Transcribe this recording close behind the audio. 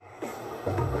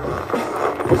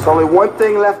There's only one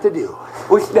thing left to do.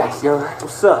 What's that, sir?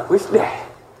 What's up? What's that?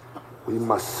 We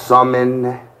must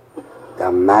summon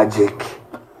the magic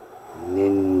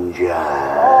ninja.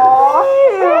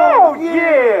 Oh,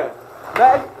 yeah!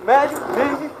 Magic,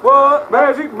 ninja, what?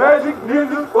 Magic,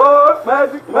 ninja, what?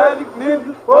 Magic,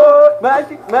 ninja, what?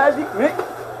 Magic,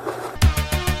 ninja.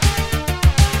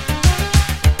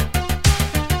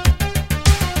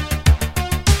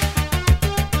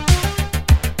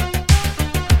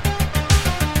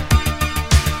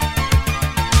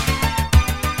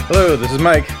 Hello, this is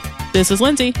Mike. This is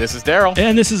Lindsay. This is Daryl.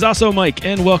 And this is also Mike,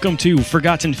 and welcome to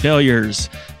Forgotten Failures,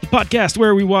 the podcast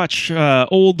where we watch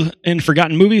old and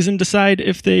forgotten movies and decide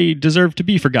if they deserve to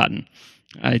be forgotten.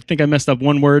 I think I messed up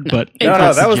one word, but...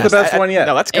 No, that was the best one yet.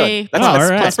 No, that's good. A.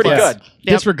 That's pretty good.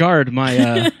 Yep. Disregard my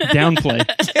downplay.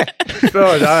 It's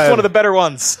one of the better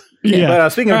ones. Yeah. But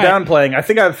speaking of All right. downplaying, I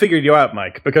think I've figured you out,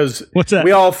 Mike, because What's that?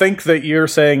 we all think that you're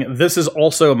saying, this is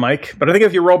also Mike, but I think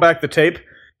if you roll back the tape,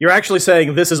 you're actually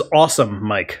saying, this is awesome,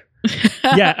 Mike.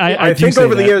 Yeah, I do think say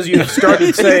over the that. years you've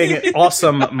started saying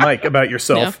awesome, Mike, about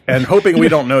yourself, and hoping we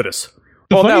don't notice.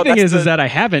 The Well, funny no, thing that's is that I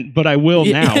haven't, but I will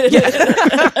now.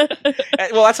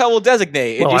 Well, that's how we'll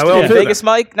designate. It Well, used I to will be too, Vegas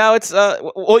Mike. Now it's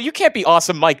well, you can't be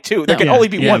awesome Mike too. There can Yeah, only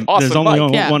be yeah, one awesome There's only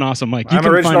Mike. one awesome Mike. You I'm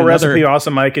can original find another, recipe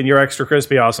awesome, Mike, and you're extra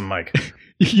crispy awesome, Mike.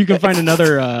 You can find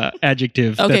another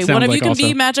adjective. Okay, that sounds one of like you can also.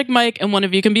 be Magic Mike, and one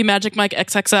of you can be Magic Mike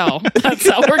XXL. That's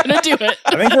how we're gonna do it.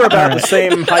 I think we're about the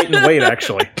same height and weight,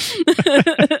 actually.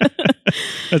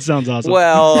 That sounds awesome.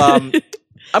 Well,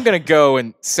 I'm gonna go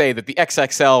and say that the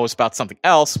XXL was about something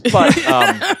else, but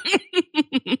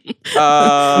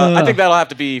I think that'll have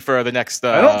to be for the next.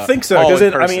 I don't think so,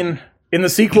 because in the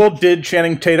sequel, did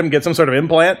Channing Tatum get some sort of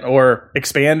implant or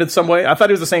expand in some way? I thought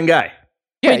he was the same guy.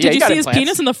 Yeah, Wait, did he you got see his implants.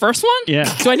 penis in the first one?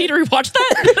 Yeah. Do I need to rewatch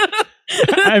that?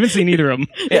 I haven't seen either of them.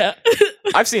 Yeah.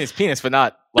 I've seen his penis, but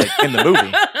not like in the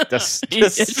movie.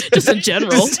 Just in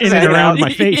general. In and around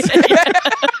my face.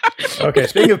 Okay,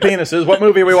 speaking of penises, what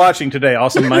movie are we watching today?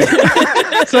 Awesome, Mike.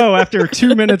 So after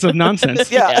 2 minutes of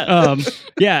nonsense, Yeah.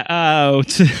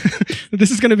 this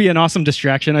is going to be an awesome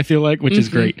distraction, I feel like, which is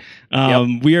great.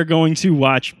 We are going to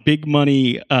watch Big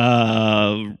Money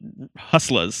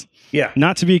Hustlers. Yeah.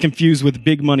 Not to be confused with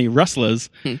Big Money Rustlers,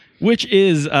 which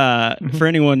is, for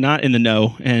anyone not in the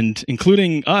know, and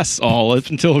including us all up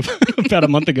until about a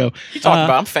month ago. You talking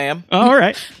about? I'm fam. All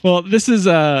right. Well, this is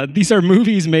these are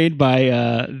movies made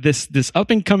by this up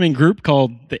and coming group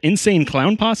called the Insane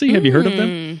Clown Posse. Have you heard of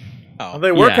them? Well,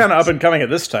 they were Yeah. kind of up and coming at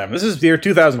this time. This is the year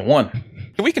 2001.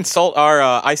 Can we consult our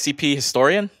ICP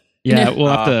historian? Yeah, we'll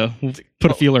have to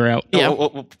put a feeler out. Yeah.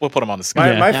 We'll put him on the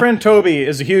screen. My friend Toby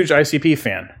is a huge ICP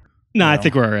fan. No, I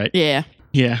think we're all right. Yeah.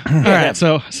 Yeah. All right.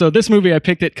 So this movie, I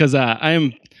picked it because I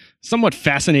am somewhat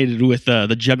fascinated with the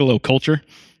Juggalo culture.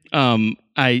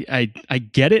 I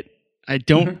get it. I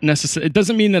don't necessarily. It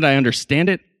doesn't mean that I understand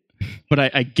it, but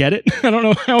I get it. I don't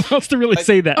know how else to really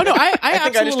say that. Oh no, I think I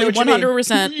understand absolutely what you mean.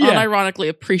 100% Yeah. unironically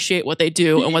appreciate what they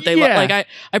do and what they Yeah. love. Like I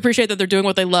appreciate that they're doing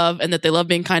what they love and that they love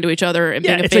being kind to each other and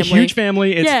Yeah, being a it's family. a huge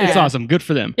family. It's Yeah. awesome. Good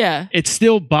for them. Yeah. It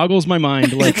still boggles my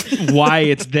mind, like why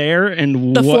it's there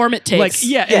and The what, form it takes. Like,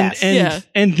 yeah, Yes.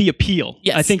 and the appeal.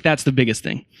 Yes. I think that's the biggest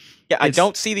thing. Yeah, I It's-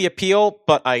 don't see the appeal,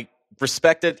 but I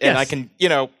respect it, and Yes. I can,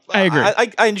 I agree.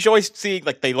 I enjoy seeing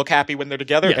like they look happy when they're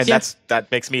together, Yes. and Yeah.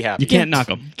 that makes me happy. You can't knock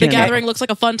them. The gathering looks like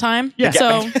a fun time. Yeah.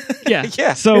 So Yeah.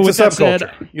 Yeah. So It's with a that said,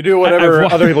 subculture. You do whatever I've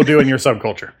wa- other people do in your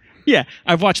subculture. yeah,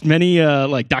 I've watched many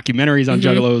like documentaries on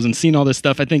Juggalos and seen all this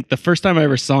stuff. I think the first time I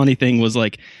ever saw anything was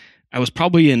like I was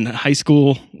probably in high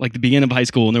school, like the beginning of high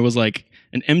school, and there was like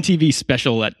an MTV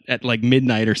special at like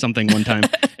midnight or something one time,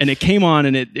 and it came on,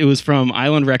 and it was from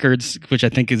Island Records, which I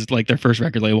think is like their first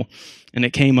record label, and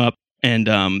it came up, and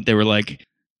they were like.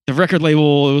 The record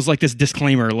label, it was like this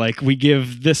disclaimer, like we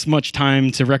give this much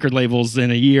time to record labels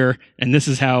in a year, and this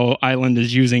is how Island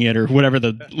is using it, or whatever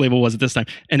the label was at this time.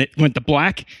 And it went to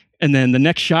black, and then the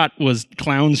next shot was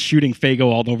clowns shooting Faygo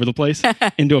all over the place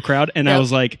into a crowd, and I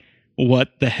was like,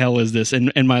 what the hell is this?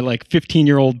 And my like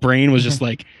 15-year-old brain was just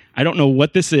like, I don't know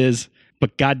what this is,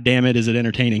 but god damn it, is it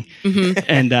entertaining?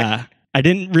 And I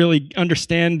didn't really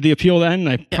understand the appeal then, and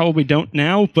I probably don't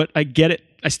now, but I get it.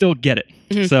 I still get it.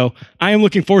 So I am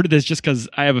looking forward to this just because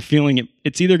I have a feeling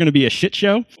it's either going to be a shit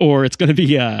show or it's going to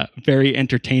be very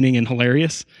entertaining and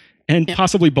hilarious, and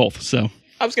possibly both. So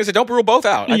I was going to say, don't rule both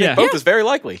out. I Yeah. think both is very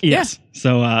likely. yes.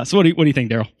 So what do you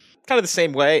think, Daryl? Kind of the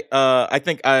same way. I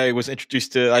think I was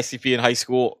introduced to ICP in high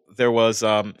school. There was,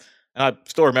 and I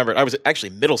still remember it. I was actually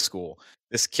middle school.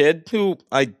 This kid who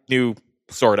I knew,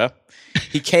 sorta,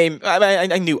 he came. I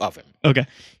knew of him. Okay.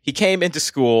 He came into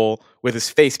school with his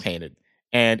face painted.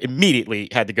 and immediately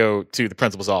had to go to the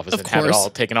principal's office and have it all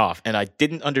taken off. And I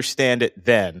didn't understand it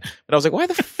then, but I was like,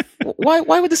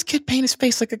 why would this kid paint his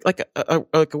face like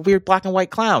a weird black and white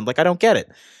clown? Like, I don't get it.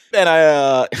 Then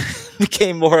I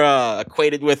became more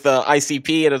acquainted with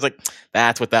ICP, and I was like,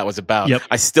 that's what that was about. Yep.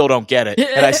 I still don't get it,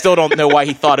 and I still don't know why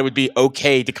he thought it would be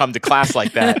okay to come to class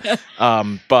like that.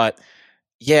 But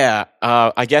yeah,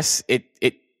 I guess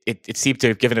it seemed to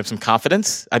have given him some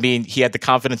confidence. I mean, he had the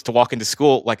confidence to walk into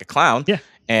school like a clown. Yeah.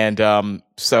 And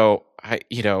so I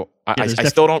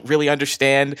still don't really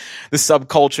understand the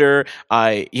subculture.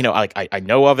 I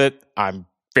know of it. I'm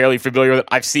fairly familiar with it.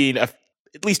 I've seen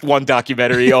at least one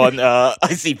documentary on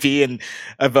ICP, and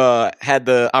I've had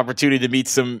the opportunity to meet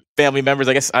some family members.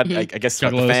 I guess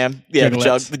the fam, the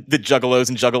juggalos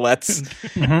and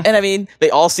juggalettes. And I mean, they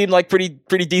all seem like pretty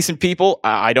decent people.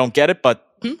 I don't get it, but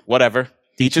whatever.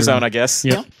 Each his own, I guess.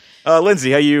 Yeah.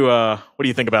 Lindsay, what do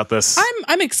you think about this?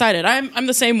 I'm excited. I'm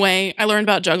the same way. I learned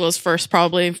about juggalos first,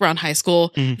 probably around high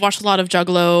school. Watched a lot of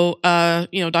juggalo,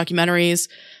 documentaries,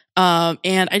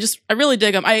 and I really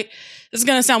dig them. This is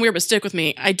gonna sound weird, but stick with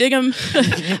me. I dig them.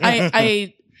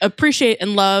 I appreciate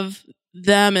and love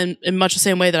them in much the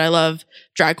same way that I love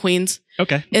drag queens.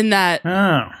 Okay. In that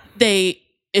they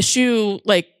issue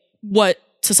like what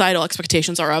societal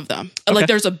expectations are of them. Okay. Like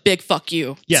there's a big fuck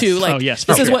you to like this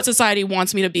is what society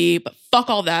wants me to be, but fuck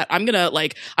all that. I'm gonna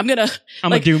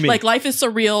do me. Like life is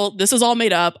surreal. This is all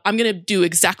made up. I'm gonna do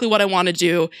exactly what I want to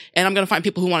do, and I'm gonna find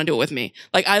people who want to do it with me.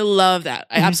 Like I love that.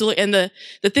 I absolutely. And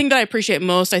the thing that I appreciate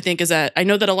most, I think, is that I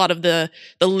know that a lot of the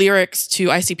lyrics to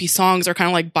ICP songs are kind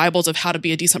of like Bibles of how to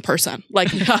be a decent person. Like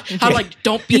how like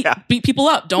don't beat people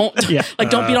up. Don't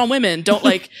don't beat on women. Don't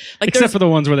like except for the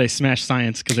ones where they smash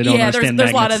science because they don't understand.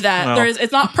 There's a lot of that. Well.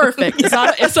 It's not perfect. It's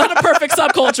not a perfect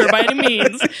subculture by any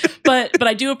means. But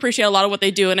I do appreciate a lot of what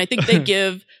they do, and I think they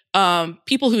give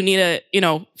people who need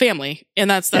a family, and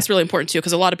that's really important too,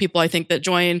 because a lot of people I think that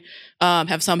join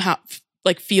have somehow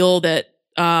like feel that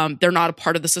they're not a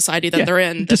part of the society that they're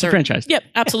in. Disenfranchised. Yep,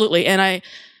 absolutely. And I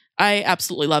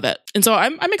absolutely love it. And so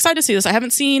I'm excited to see this.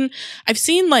 I've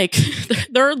seen like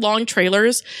there are long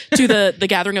trailers to the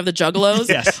Gathering of the Juggalos.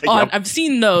 Yes. I've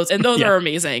seen those, and those are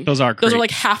amazing. Those are great. Those are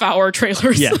like half-hour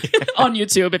trailers on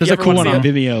YouTube. There's a cool one on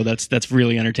Vimeo that's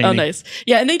really entertaining. Oh, nice.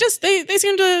 Yeah, and they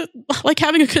seem to like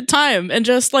having a good time and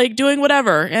just like doing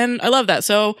whatever, and I love that.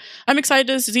 So I'm excited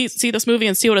to see this movie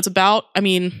and see what it's about. I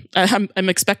mean, I'm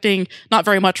expecting not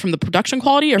very much from the production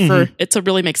quality or for it to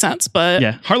really make sense, but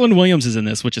yeah, Harlan Williams is in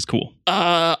this, which is cool.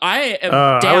 I am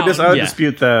down. I would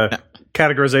dispute the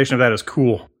categorization of that as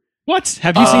cool. What?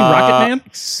 Have you seen Rocket Man?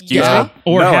 Excuse me?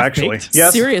 Or no, Half actually. Baked?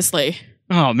 Yes. Seriously.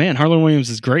 Oh man, Harlan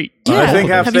Williams is great. Yeah. I think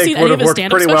Half Have you Baked seen would any of have his worked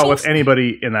stand-up pretty well with specials?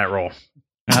 anybody in that role.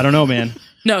 I don't know, man.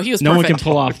 No, he was No perfect. one can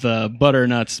pull off the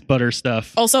butter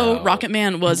stuff. Also, Rocket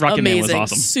Man was amazing.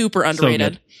 Awesome. Super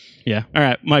underrated. So yeah. All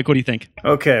right, Mike, what do you think?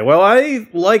 Okay, well, I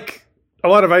like a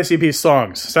lot of ICP's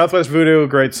songs. Southwest Voodoo,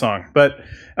 great song. But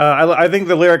I think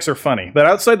the lyrics are funny. But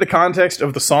outside the context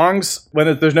of the songs,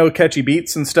 when there's no catchy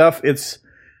beats and stuff,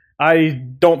 I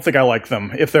don't think I like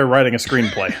them if they're writing a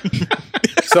screenplay.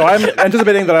 So I'm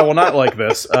anticipating that I will not like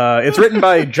this. It's written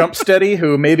by Jumpsteady,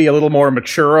 who may be a little more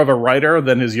mature of a writer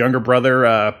than his younger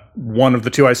brother, one of the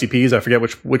two ICPs. I forget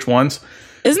which ones.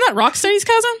 Isn't that Rocksteady's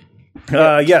cousin?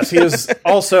 Yes, he is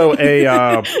also a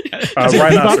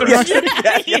rhinoceros.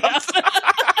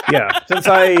 Yeah, since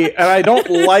I don't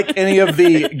like any of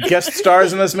the guest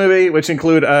stars in this movie, which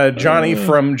include Johnny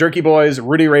from Jerky Boys,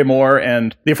 Rudy Ray Moore,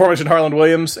 and the aforementioned Harlan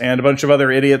Williams, and a bunch of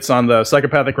other idiots on the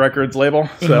Psychopathic Records label.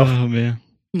 So, Oh man.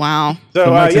 Wow.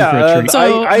 so Mike's in for a treat.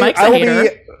 So, Mike's a I will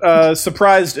hater. be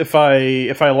surprised if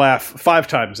I laugh 5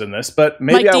 times in this, but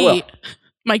maybe I will.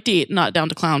 Mike D, not down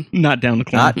to clown. Not down the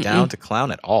clown. Not down to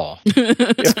clown at all.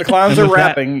 If the clowns And are with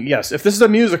that- rapping, yes. If this is a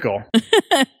musical,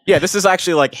 Yeah, this is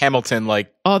actually like Hamilton,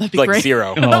 like Oh, that'd be like great.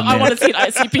 Zero. Oh, I man. want to see an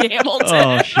ICP Hamilton.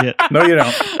 Oh shit. no, you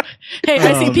don't. Hey,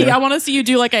 Oh, ICP, man. I want to see you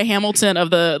do like a Hamilton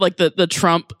of the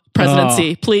Trump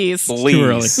presidency, please.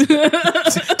 Please.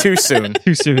 Too soon.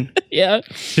 Too soon. Yeah.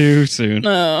 Too soon.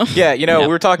 Yeah, we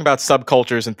were talking about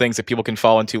subcultures and things that people can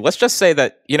fall into. Let's just say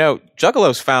that,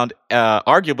 Juggalos found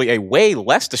arguably a way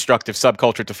less destructive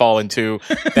subculture to fall into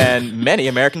than many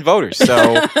American voters.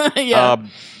 So, Yeah.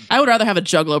 I would rather have a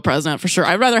Juggalo president for sure.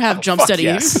 I'd rather have Jumpsteady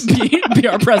yes. be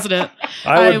our president.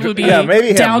 I would be maybe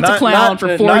him. down to Not- clown not-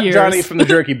 for 4 not years. Johnny from the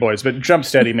Jerky Boys, but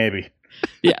Jumpsteady maybe.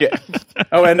 Yeah.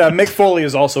 Oh, and Mick Foley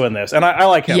is also in this, and I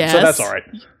like him, Yes. so that's all right.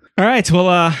 All right. Well,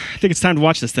 I think it's time to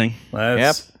watch this thing.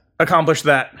 Let's accomplish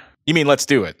that. you mean let's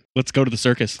do it? Let's go to the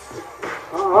circus.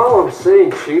 All I'm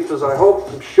saying, Chief, is I hope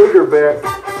some sugar back.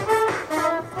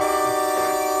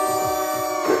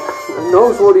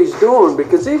 knows what he's doing,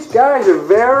 because these guys are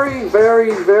very,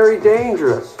 very, very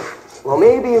dangerous. Well,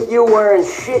 maybe if you weren't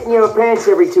shitting your pants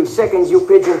every 2 seconds, you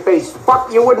pigeon-faced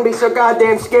fuck, you wouldn't be so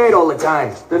goddamn scared all the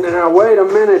time. Now, wait a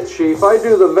minute, Chief. I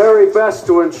do the very best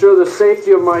to ensure the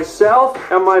safety of myself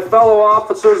and my fellow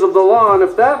officers of the law, and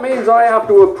if that means I have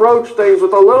to approach things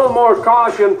with a little more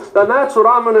caution, then that's what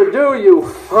I'm gonna do, you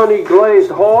honey-glazed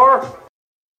whore.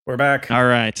 We're back. All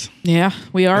right. Yeah,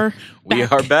 we are. We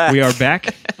are back. We are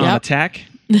back on Yep. attack.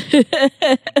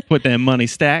 Put them money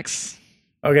stacks.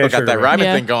 Okay, Still got sugar that bear. rhyming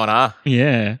Yeah. thing going, huh?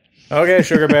 Yeah. Okay,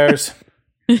 sugar bears.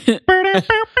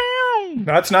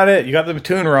 That's not it. You got the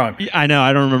tune wrong. I know.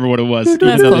 I don't remember what it was. That's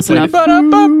even though close they played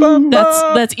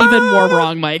enough. That's even more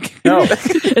wrong, Mike. No,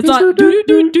 It's not do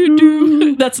do do do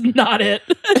do. That's not it.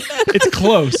 It's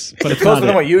close, but it's closer not than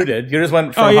it. what you did. You just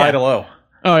went from Oh, yeah. high to low.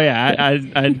 Oh yeah,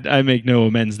 I make no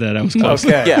amends that I was close.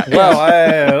 Okay. Yeah.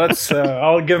 Well, let's.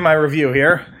 I'll give my review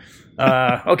here.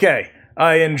 Okay.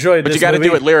 I enjoyed But this you got to movie.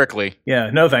 do it lyrically. Yeah.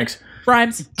 No thanks.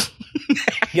 Rhymes.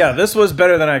 Yeah, this was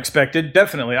better than I expected.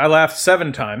 Definitely. I laughed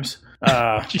 7 times.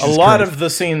 A lot Christ. of the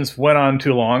scenes went on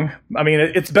too long. I mean,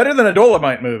 it's better than a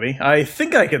Dolomite movie. I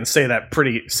think I can say that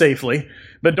pretty safely.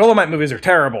 But Dolomite movies are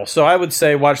terrible. So I would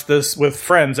say watch this with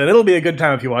friends, and it'll be a good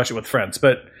time if you watch it with friends.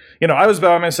 But, you know, I was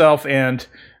by myself, and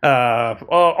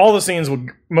all the scenes would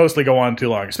mostly go on too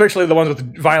long, especially the ones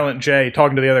with Violent J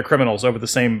talking to the other criminals over the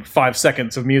same 5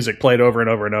 seconds of music played over and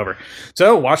over and over.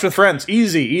 So watch with friends.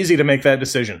 Easy to make that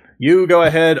decision. You go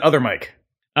ahead, other Mike.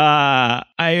 I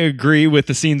agree with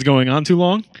the scenes going on too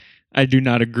long. I do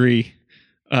not agree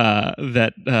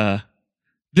that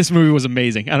this movie was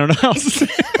amazing. I don't know how else to say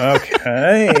it.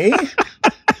 Okay.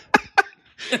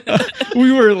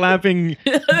 We were laughing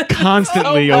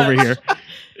constantly over here.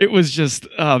 It was just,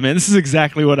 oh man, this is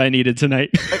exactly what I needed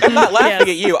tonight. Like, I'm not laughing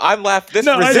at you. I'm laughing. This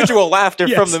No, I know. residual laughter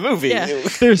Yes. from the movie. Yeah.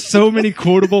 There's so many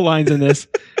quotable lines in this.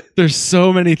 There's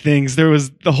so many things. There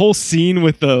was the whole scene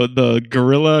with the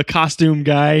gorilla costume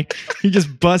guy. He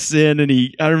just busts in and I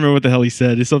don't remember what the hell he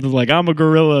said. It's something like, I'm a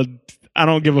gorilla, I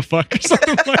don't give a fuck, or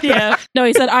something like that. Yeah. No,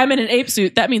 he said, I'm in an ape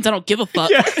suit. That means I don't give a fuck.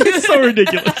 Yeah, it's so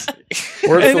ridiculous.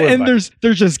 Words to live And by.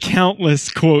 there's just countless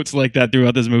quotes like that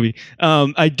throughout this movie.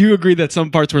 I do agree that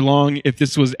some parts were long. If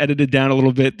this was edited down a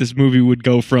little bit, this movie would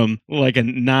go from like a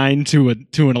 9 to an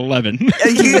 11.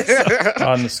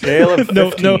 On the scale of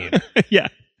 15. no, yeah.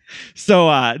 So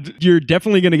you're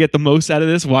definitely going to get the most out of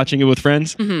this watching it with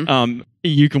friends. Mm-hmm.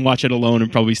 You can watch it alone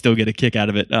and probably still get a kick out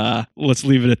of it. Let's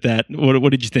leave it at that. What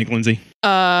did you think, Lindsay?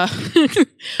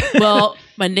 Well,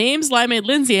 my name's Limeade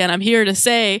Lindsay, and I'm here to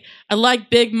say I like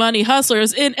big money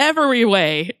hustlers in every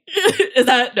way. Is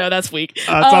that no? That's weak.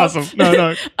 That's awesome.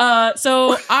 No.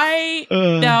 So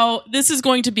now this is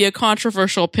going to be a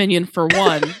controversial opinion for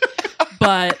one,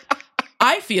 but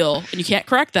I feel, and you can't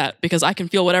correct that because I can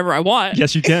feel whatever I want.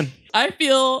 Yes, you can. I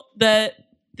feel that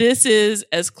this is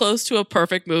as close to a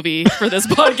perfect movie for this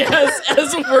podcast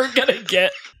as we're gonna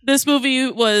get. This movie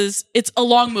it's a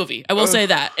long movie. I will say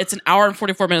that. It's an hour and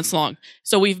 44 minutes long.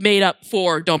 So we've made up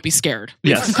for Don't Be Scared.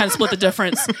 We've Yes. kind of split the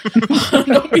difference.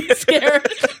 Don't Be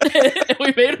Scared.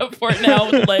 We made up for it now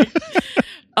with the length.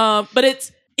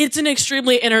 But it's an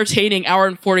extremely entertaining hour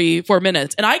and 44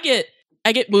 minutes. And I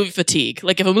get movie fatigue.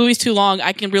 Like if a movie's too long,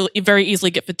 I can really very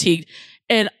easily get fatigued.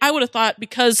 And I would have thought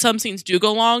because some scenes do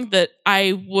go long that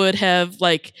I would have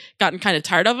like gotten kind of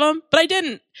tired of them, but I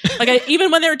didn't. Like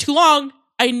even when they were too long,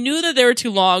 I knew that they were too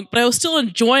long, but I was still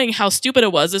enjoying how stupid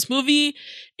it was. This movie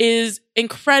is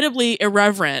incredibly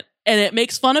irreverent and it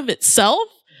makes fun of itself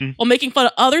while making fun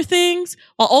of other things,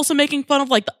 while also making fun of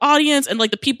like the audience and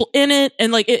like the people in it.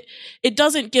 And like it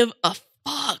doesn't give a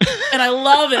fuck. And I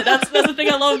love it. That's the thing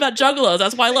I love about Juggalos.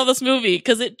 That's why I love this movie.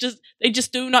 Cause they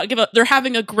just do not give up. They're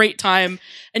having a great time.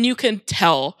 And you can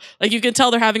tell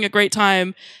they're having a great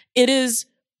time. It is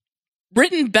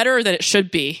written better than it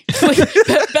should be. Like,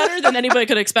 better than anybody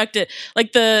could expect it.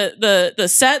 Like the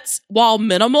sets, while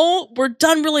minimal, were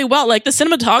done really well. Like the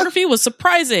cinematography was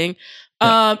surprising.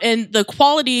 And the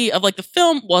quality of like the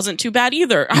film wasn't too bad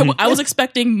either. I was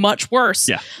expecting much worse.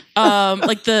 Yeah.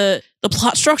 Like the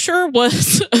plot structure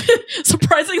was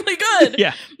surprisingly good.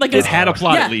 Yeah. Like It had a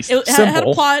plot at least. It had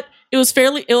a plot. It was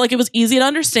it was easy to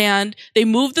understand. They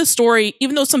moved the story,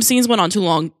 even though some scenes went on too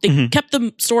long, they kept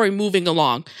the story moving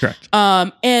along. Correct.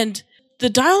 And the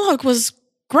dialogue was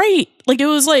great. Like it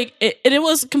was like, it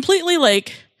was completely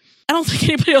like, I don't think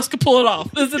anybody else could pull it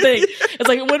off. That's the thing. It's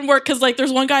like, it wouldn't work because like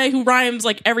there's one guy who rhymes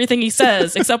like everything he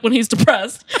says except when he's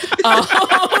depressed.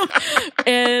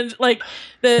 And like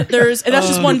and that's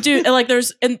just one dude. And like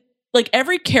like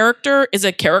every character is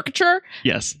a caricature.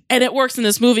 Yes. And it works in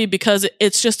this movie because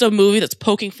it's just a movie that's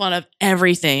poking fun of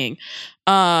everything.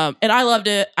 And I loved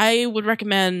it. I would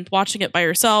recommend watching it by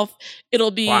yourself.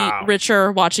 It'll be richer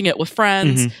watching it with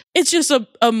friends. Mm-hmm. It's just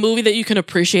a movie that you can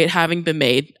appreciate having been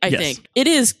made, I think. It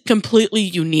is completely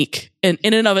unique in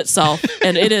and of itself,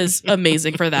 and it is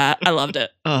amazing for that. I loved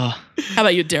it. How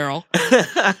about you, Daryl?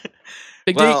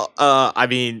 I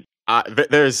mean,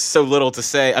 there's so little to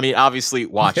say. I mean, obviously,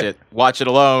 watch it. Watch it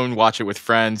alone. Watch it with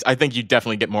friends. I think you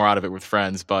definitely get more out of it with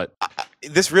friends, but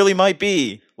this really might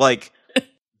be like...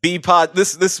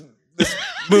 This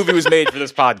movie was made for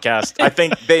this podcast. I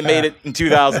think they made it in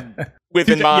 2000 with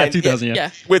in mind. 2000,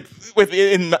 yeah. With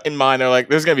in mind, they're like,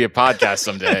 there's gonna be a podcast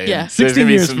someday. Yeah. 16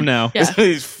 years from now. There's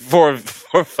these four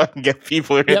fucking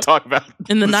people who are gonna talk about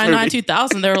in the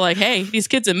 2000. They were like, hey, these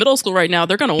kids in middle school right now,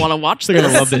 they're gonna want to watch this. They're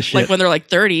gonna love this shit. Like when they're like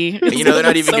 30. They're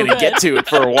not even gonna get to it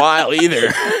for a while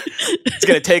either. It's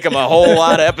gonna take them a whole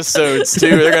lot of episodes too.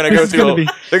 They're gonna go through.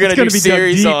 They're gonna do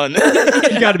series on.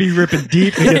 You got to be ripping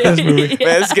deep to get this movie.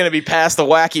 Man, this is gonna be past the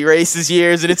Wacky Races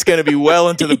years, and it's gonna be well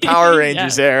into the Power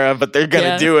Rangers era. But they're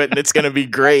gonna do it, and it's gonna be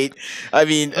great. I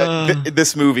mean,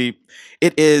 this movie,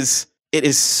 it is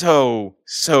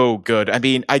so good. I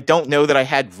mean, I don't know that I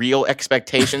had real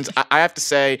expectations. I have to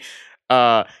say,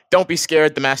 don't be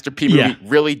scared. The Master P movie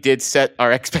really did set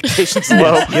our expectations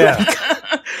low.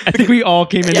 I think we all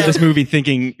came into this movie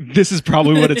thinking this is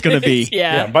probably what it's going to be.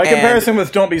 By comparison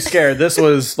with Don't Be Scared, this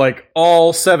was like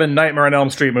all 7 Nightmare on Elm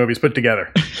Street movies put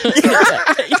together.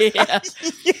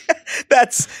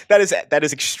 That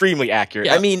is extremely accurate.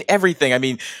 I mean, everything. I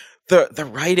mean, the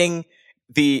writing,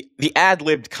 the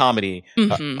ad-libbed comedy,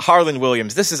 Harlan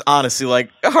Williams. This is honestly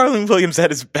like Harlan Williams at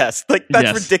his best. Like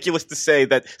that's ridiculous to say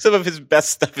that some of his best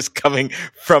stuff is coming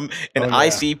from an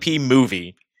ICP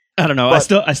movie. I don't know.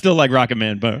 But I still like Rocket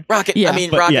Man, but Rocket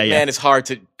Man is hard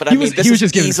to. But I mean, this was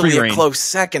just easily a close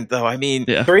second, though. I mean,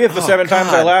 3 of the 7 times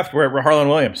I laughed were Harlan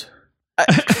Williams.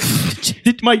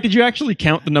 Mike, did you actually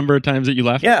count the number of times that you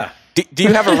laughed? Yeah. Do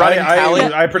you have a running tally?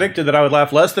 I predicted that I would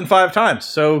laugh less than 5 times.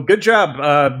 So good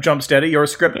job, Jump Steady. Your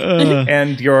script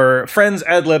and your friends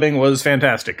ad-libbing was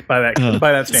fantastic by that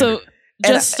standard. So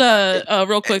just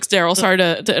real quick, Daryl, sorry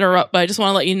to interrupt, but I just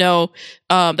want to let you know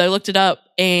that I looked it up,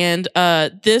 and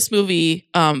this movie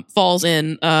falls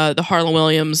in the Harlan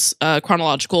Williams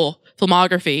chronological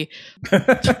filmography.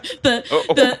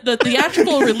 The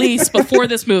theatrical release before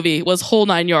this movie was Whole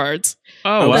 9 Yards.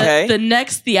 Oh, okay. The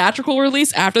next theatrical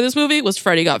release after this movie was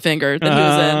Freddy Got Fingered that he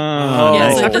was in.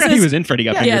 I forgot he was in Freddy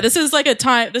Got Fingered. Yeah, this is like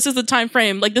this is the time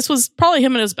frame. Like this was probably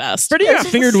him at his best. Freddy Got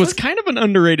Fingered was kind of an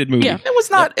underrated movie. Yeah. It was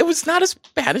not as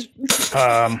bad as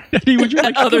Daddy, would you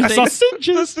like other things?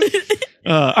 Sausages?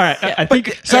 All right, I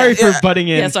think. Sorry for butting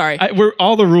in. Yeah, sorry. We're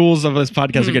all the rules of this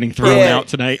podcast are getting thrown out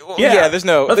tonight. There's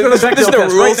no. Let's go to the there's no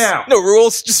rules right now. No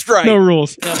rules. Just right. No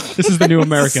rules. This is the new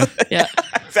America. Yeah.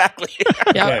 Exactly.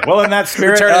 Yeah. Okay, well, in that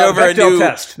spirit, Turn it over Bechdel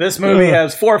test. This movie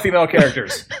has 4 female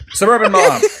characters: suburban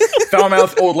mom,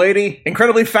 foul-mouthed old lady,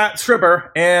 incredibly fat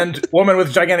stripper, and woman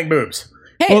with gigantic boobs.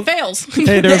 Hey, it fails.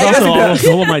 Hey, there's also all of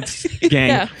Dolomites gang.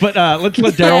 Yeah. But let's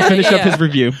let Daryl finish up his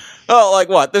review. Oh, like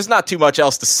what? There's not too much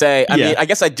else to say. I mean, I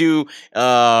guess I do.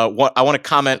 I want to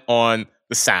comment on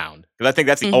the sound because I think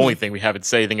that's the only thing we haven't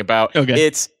said anything about. Okay.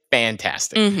 It's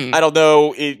fantastic. I don't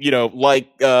know,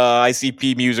 like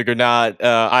ICP music or not.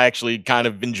 I actually kind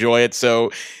of enjoy it,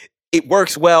 so it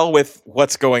works well with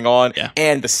what's going on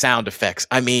and the sound effects.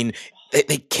 I mean,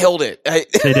 they killed it. They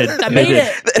did.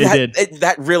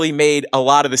 That really made a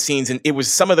lot of the scenes, and it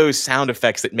was some of those sound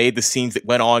effects that made the scenes that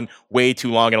went on way too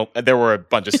long. And there were a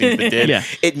bunch of scenes that did.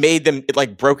 It made them. It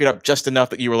like broke it up just enough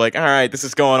that you were like, all right, this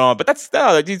is going on. But that's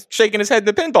he's shaking his head.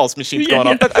 The pinball machine's going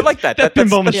on. I like that. That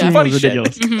pinball machine funny was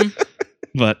ridiculous.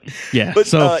 But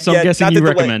so I'm yeah, guessing you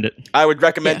recommend it. I would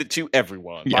recommend it to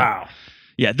everyone. Wow.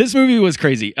 Yeah, this movie was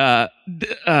crazy.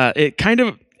 It kind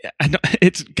of.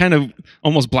 It's kind of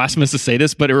almost blasphemous to say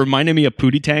this, but it reminded me of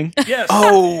Pootie Tang. Yes.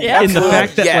 Oh, in the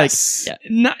fact that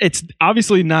it's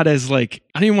obviously not as like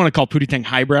I don't even want to call Pootie Tang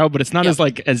highbrow, but it's not as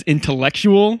like as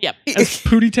intellectual as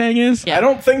Pootie Tang is. I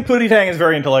don't think Pootie Tang is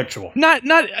very intellectual. Not.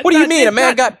 What do you mean? A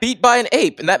man got beat by an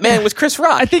ape, and that man was Chris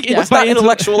Rock. I think what's not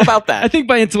intellectual about that? I think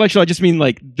by intellectual, I just mean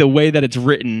like the way that it's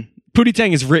written. Pootie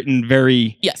Tang is written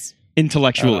very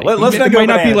intellectually. Let's not go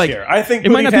bananas here. I think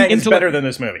Pootie Tang is better than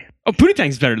this movie. Oh, Pootie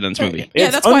Tang's better than this movie.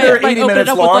 It's that's under 80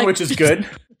 minutes long, which is good.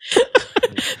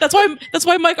 That's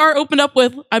why Mike R opened up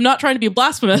with I'm not trying to be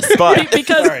blasphemous,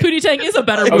 because Pootie Tang is a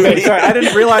better movie. Okay, sorry, I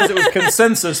didn't realize it was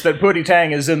consensus that Pootie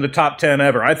Tang is in the top 10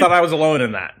 ever. I thought I was alone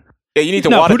in that. Yeah, you need to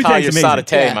No, water Pootie Tang's your amazing.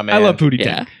 satay, my man. I love Pootie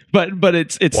Yeah. Tang, but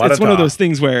it's What a one of dog. those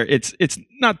things where it's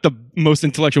not the most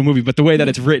intellectual movie, but the way that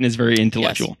it's written is very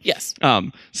intellectual. Yes.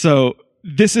 So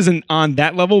this isn't on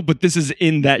that level, but this is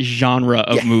in that genre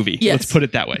of movie. Yes. Let's put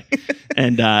it that way.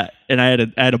 And I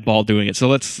had a ball doing it. So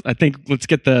let's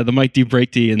get the Mike D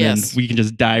break D, and Yes. then we can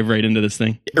just dive right into this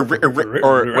thing.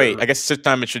 Or wait, I guess this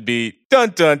time it should be dun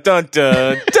dun dun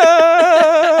dun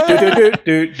dun. Do, do, do,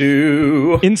 do,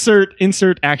 do.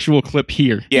 Insert actual clip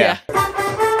here. Yeah.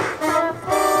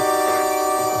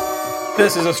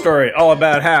 This is a story all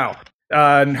about how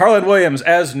Harland Williams,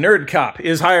 as Nerd Cop,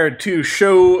 is hired to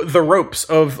show the ropes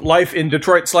of life in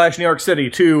Detroit / New York City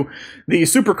to the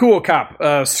super cool cop,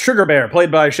 Sugar Bear,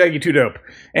 played by Shaggy Two Dope.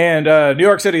 And New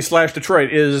York City /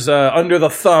 Detroit is under the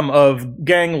thumb of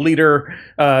gang leader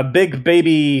Big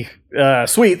Baby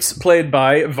Sweets, played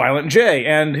by Violent J,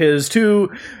 and his two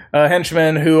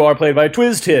henchmen who are played by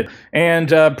Twiz-Tid. And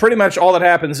pretty much all that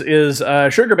happens is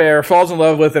Sugar Bear falls in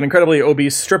love with an incredibly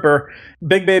obese stripper.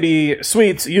 Big Baby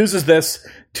Sweets uses this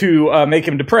to make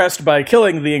him depressed by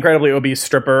killing the incredibly obese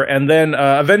stripper, and then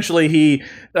eventually he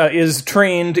is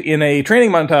trained in a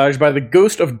training montage by the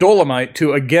Ghost of Dolomite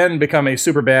to again become a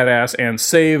super badass and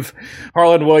save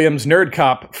Harland Williams, Nerd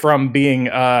Cop, from being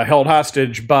held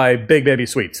hostage by Big Baby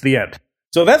Sweets. The end.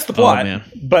 So that's the plot, man.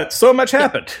 but so much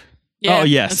happened. Oh,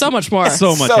 yes. And so much more.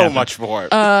 So much So happened. much more.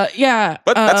 Yeah.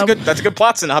 But that's a good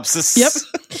plot synopsis. Yep.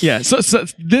 Yeah. So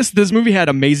this movie had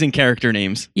amazing character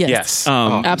names. Yes. Yes.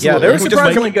 Um, Yeah, Absolutely. they were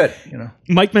surprisingly good. You know,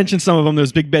 Mike mentioned some of them.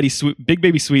 Those Big Baby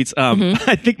Sweets.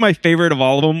 I think my favorite of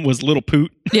all of them was Little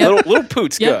Poot. Yeah. Little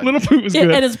Poot's Yep. good. Little Poot was Yeah,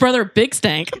 good. and his brother Big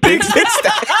Stank. Big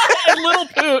stack. And Little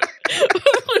Poot.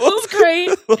 It was great.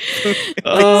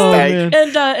 Oh, Stank.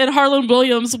 man. And Harlan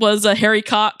Williams was Harry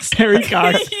Cox. Harry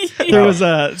Cox. There was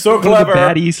So one of the clever.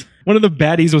 baddies. One of the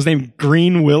baddies was named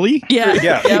Green Willie. Yeah. yeah,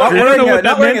 Yep. not I don't wearing, know what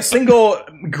not that wearing meant. a single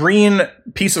green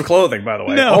piece of clothing, by the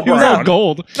way. No, all he was all brown.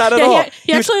 gold. Not at Yeah, all.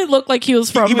 he actually looked like he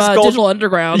was from he was gold- Digital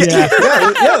Underground. Yeah.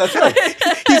 Yeah, that's right.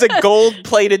 He's a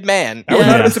gold-plated man. I would not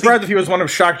Yeah. have been surprised if he was one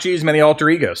of Shock G's many alter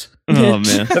egos. Oh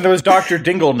man. Then there was Dr.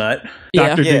 Dinglenut. Yeah.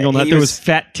 Dr. Yeah, Dinglenut. he There was- was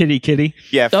Fat Titty Kitty.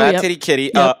 Yeah, Oh, Fat yep. Titty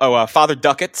Kitty. Yep. Father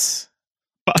Ducats.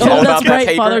 Oh, All that's about that right,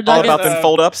 paper. Father All Ducats. about them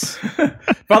fold-ups.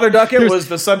 Father Duckett was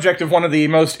the subject of one of the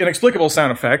most inexplicable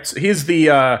sound effects. He's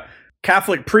the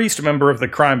Catholic priest member of the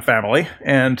crime family,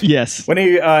 and Yes. when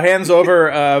he hands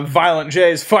over Violent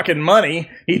J's fucking money,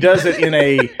 he does it in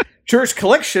a church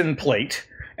collection plate,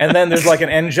 and then there's like an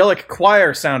angelic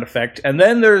choir sound effect, and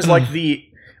then there's like the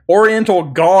Oriental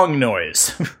gong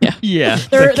noise. Yeah.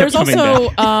 There's That kept coming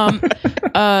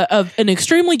also an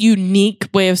extremely unique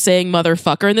way of saying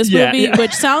motherfucker in this Yeah, movie, yeah.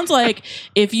 which sounds like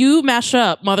if you mash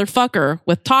up motherfucker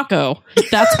with taco,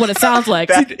 that's what it sounds like.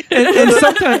 and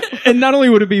sometimes, and not only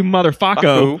would it be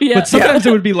motherfucko, Yeah. but sometimes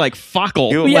it would be like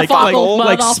fockle, You- like Fockle,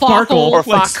 like motherfuckle. sparkle, Or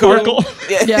like fuck. sparkle.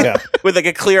 Yeah. With like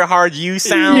a clear, hard U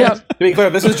sound. Yeah. To be clear,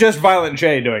 this is just Violent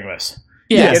J doing this.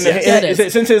 Yes, In the- yes, it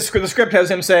is. Since the script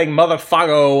has him saying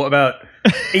motherfucker about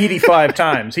 85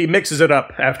 times, he mixes it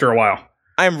up after a while.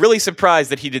 I am really surprised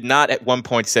that he did not at one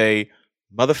point say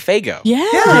motherfago.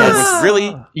 Yes. I was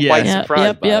really Yeah. quite Yep, surprised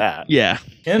yep, by yep. that. Yeah.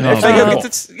 And Oh, if they man. go-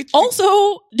 It's-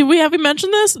 Also, do we have you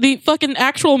mentioned this? The fucking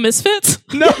actual Misfits?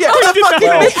 No, Yeah, we did not.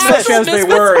 well, The such actual as they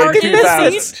Misfits were are in in this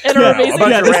 2000. scene and are Yeah, amazing. a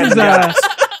bunch Yeah, of this is random guys.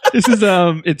 this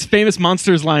is it's famous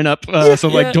monsters lineup. So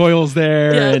Yeah. like Doyle's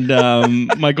there, Yeah.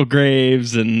 and Michael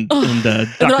Graves and Dr.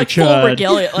 they're like full Chud.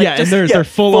 regalia, like yeah, just- and they're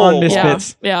full on full.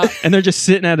 misfits, Yeah. and they're just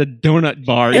sitting at a donut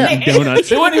bar eating donuts.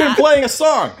 They weren't even playing a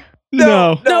song.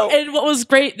 No. No, and what was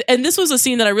great, and this was a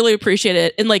scene that I really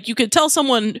appreciated, and like you could tell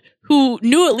someone who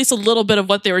knew at least a little bit of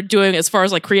what they were doing as far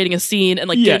as like creating a scene and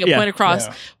like Yeah, getting a yeah. point across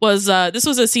was this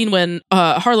was a scene when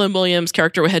Harlan Williams'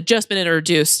 character had just been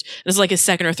introduced. This is like his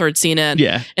second or third scene in.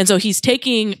 Yeah. And so he's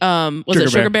taking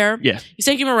Sugar Bear? Yeah. He's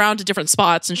taking him around to different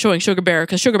spots and showing Sugar Bear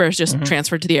because Sugar Bear's just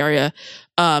transferred to the area.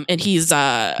 And he's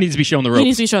Needs to be shown the he ropes.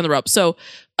 needs to be shown the ropes. So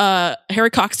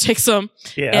Harry Cox takes him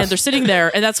Yes. and they're sitting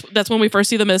there, and that's when we first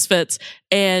see the Misfits.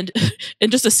 And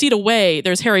just a seat away,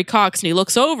 there's Harry Cox, and he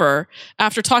looks over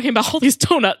after talking about all these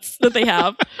donuts that they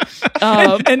have.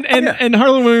 And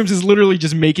Harlan Williams is literally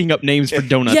just making up names for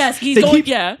donuts. Yes, he's they going- keep,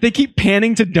 yeah. They keep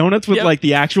panning to donuts with Yep. like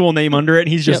the actual name under it, and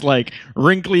he's just Yep. like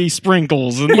wrinkly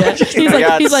sprinkles and Yeah. He's I like,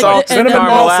 got he's like, salt and and then-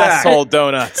 caramel and- asshole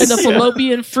donuts. and the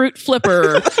fallopian fruit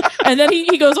flipper. And then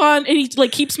he goes on and he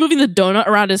like keeps moving the donut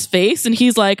around his face, and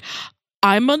he's like,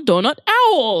 I'm a donut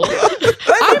owl.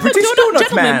 I'm a British donut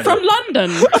gentleman man. from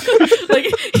London. Like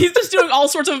he's just doing all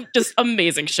sorts of just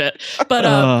amazing shit. But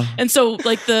and so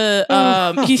like the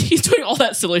he's doing all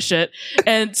that silly shit.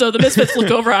 And so the Misfits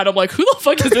look over at him like, who the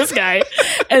fuck is this guy?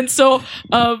 And so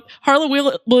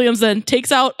Harlan Williams then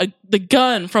takes out the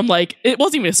gun from like, it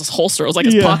wasn't even his holster, it was like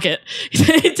his pocket.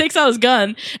 He takes out his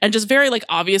gun and just very like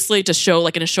obviously to show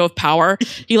like in a show of power,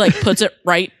 he like puts it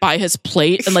right by his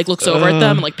plate and like looks over at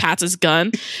them and like pats his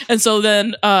gun. And so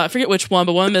then I forget which one,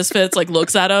 but one of the Misfits like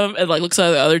looks at him and like looks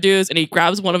at the other dudes and he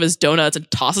grabs one of his donuts and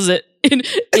tosses it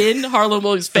in Harlan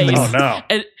Williams' face. Oh no.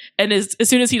 And as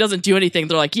soon as he doesn't do anything,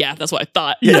 they're like, yeah, that's what I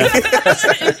thought. Yeah.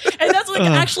 and that's like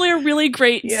actually a really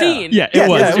great scene. Yeah, it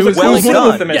was. Yeah, it was well one done.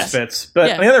 with the Misfits.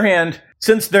 But on the other hand,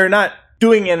 since they're not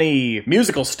doing any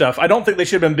musical stuff, I don't think they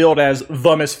should have been billed as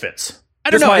the Misfits. I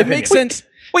don't Just know. my It opinion. makes sense.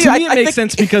 Well, To yeah, me, it I makes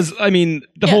think- sense because I mean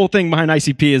the whole thing behind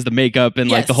ICP is the makeup and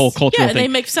like the whole cultural Yeah, and they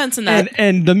thing. make sense in that.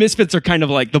 And the Misfits are kind of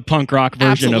like the punk rock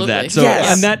version of that. So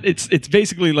Yes. and that it's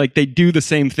basically like they do the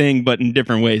same thing but in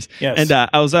different ways. Yes. And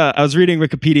I was reading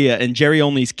Wikipedia and Jerry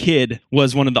Only's kid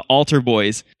was one of the altar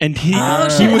boys and shit,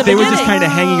 in the they were just beginning. kind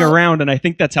of hanging around and I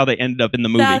think that's how they ended up in the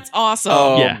movie. That's awesome.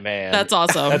 Oh Yeah. man, That's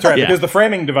awesome. That's right, Yeah. because the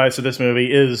framing device of this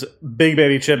movie is Big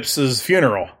Baby Chips'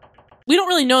 funeral. We don't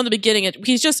really know in the beginning.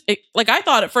 He's just like I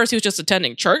thought at first he was just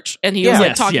attending church and he was like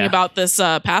Yes, talking yeah. about this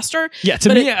pastor. Yeah, to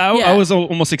But me, it- I was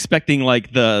almost expecting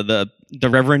like the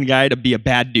Reverend guy to be a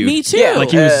bad dude. Me too. yeah, Like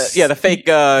he was- the fake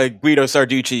Guido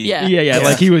Sarducci. Yeah. Yeah,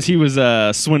 like he was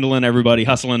swindling everybody,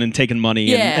 hustling and taking money,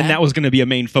 Yeah. and that was going to be a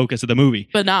main focus of the movie.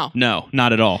 But no. No,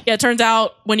 not at all. Yeah, it turns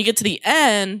out when you get to the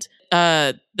end,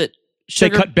 that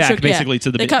Sugar, cut back basically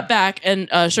to the They big- cut back, and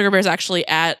Sugar Bear's actually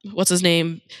at what's his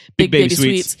name, Big Baby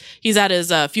Sweets. He's at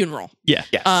his funeral. Yeah,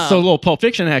 Yes. so a little Pulp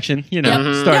Fiction action, start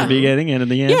at the beginning and in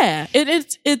the end. Yeah,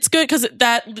 it's good because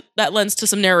that lends to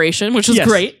some narration, which is Yes.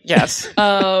 great. Yes.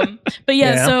 But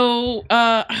yeah, Yeah. so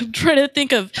I'm trying to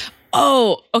think of.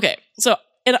 Oh, okay. So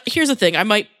and here's the thing: I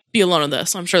might be alone on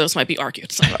this. I'm sure this might be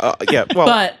argued. So. Yeah. Well.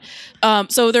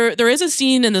 But so there is a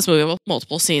scene in this movie, well,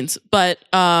 multiple scenes, but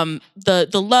the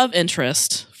love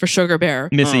interest for Sugar Bear,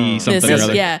 Missy something Mrs. or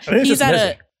other. yeah, I think it's he's just at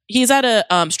Missy.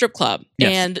 a strip club,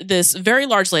 Yes. and this very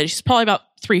large lady, she's probably about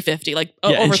 350, like Yeah,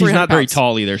 over and she's 300 not very pounds.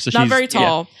 tall either. So Not she's very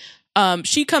tall.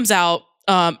 She comes out,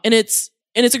 and it's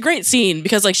a great scene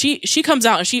because like she comes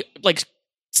out and she like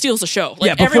steals the show.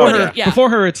 Like Yeah, everybody, before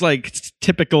her, it's like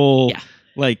typical. Yeah.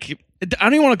 Like I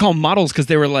don't even want to call them models because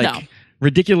they were like No.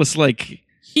 ridiculous. Like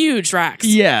huge racks.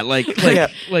 yeah, like Yeah.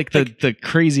 the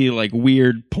crazy like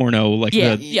weird porno like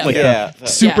Yeah, the yeah. like Yeah. the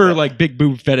super Yeah. like big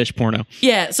boob fetish porno.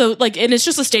 Yeah, so like, and it's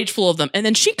just a stage full of them, and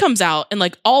then she comes out, and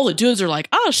like all the dudes are like,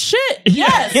 "Oh shit,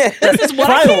 yes, Yeah. this is what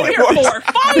I came here for."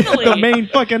 Finally, The main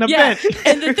fucking yeah. event.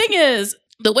 And the thing is,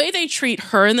 the way they treat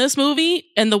her in this movie,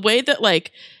 and the way that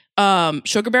like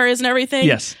Sugar Bear is and everything,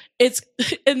 Yes. it's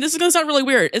and this is gonna sound really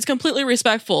weird. It's completely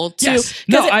respectful to Yes.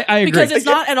 No, I agree. because it's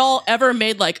not at all ever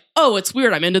made like, oh, it's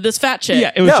weird. I'm into this fat chick.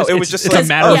 Yeah, it was No, just, it was it's just it's like, a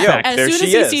matter oh, of yeah. fact. As There soon she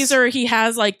as he is. sees her, he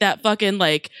has like that fucking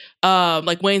like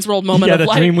Wayne's World moment Yeah, of the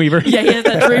like Dreamweaver. Yeah, he has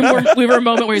that Dreamweaver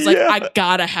moment where he's like, I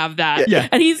gotta have that. Yeah.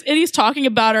 And he's talking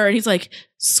about her and he's like,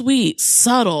 sweet,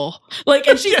 subtle. Like,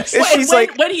 and Yes. when, She's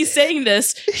like- when he's saying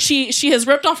this, she has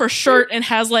ripped off her shirt and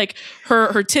has like her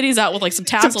titties out with like some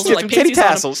tassels or like some titty pasties on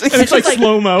them. tassels. And And it's she's like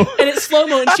slow mo. and it's slow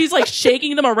mo, and she's like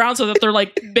shaking them around so that they're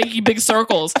like making big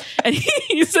circles. And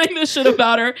he's saying this shit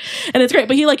about her, and it's great.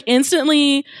 But he like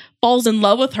instantly falls in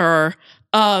love with her.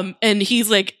 And he's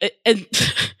like,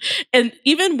 and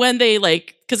even when they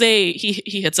like, because he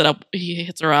hits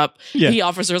her up. Yeah. He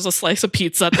offers her a slice of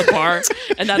pizza at the bar,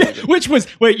 and that's Which was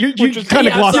wait, you kind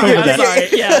of Yeah, glossed sorry, over I'm that. sorry.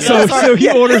 Yeah, So no, sorry. so he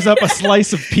orders up a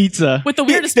slice of pizza. with the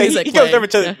weirdest Yeah, music. he goes playing. over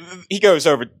to Yeah. he goes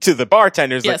over to the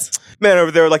bartender. He's Yes. like, man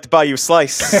over there would like to buy you a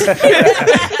slice.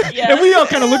 Yeah. And we all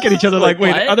kind of look at each other like,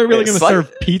 wait, what? are they really It's going to like-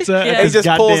 serve pizza? Yeah. At He this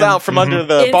just pulls goddamn- out from under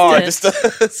the bar just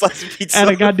Instant. a slice of pizza. at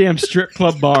a goddamn strip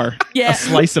club bar. Yeah. A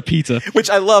slice of pizza. Which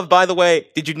I love, by the way.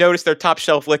 Did you notice their top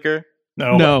shelf liquor?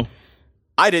 No.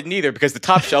 I didn't either because the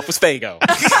top shelf was Faygo.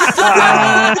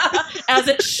 As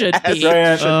it should be.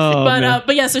 Oh, man.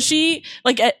 But yeah, so she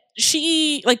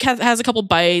has a couple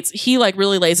bites. He like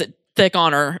really lays it thick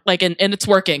on her, like, and it's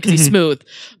working because he's smooth.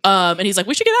 And he's like,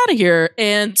 we should get out of here.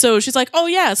 And so she's like, oh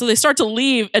yeah. So they start to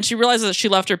leave, and she realizes that she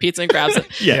left her pizza and grabs it.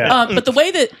 Yeah. But the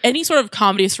way that any sort of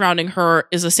comedy surrounding her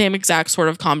is the same exact sort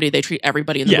of comedy they treat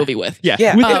everybody in the movie with. Yeah.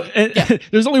 Yeah.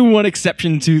 There's only one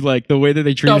exception to like the way that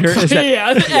they treat No, her. Is that yeah,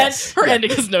 and her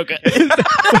ending is no good.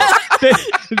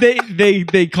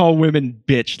 they call women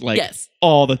bitch like Yes.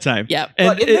 all the time. Yeah. And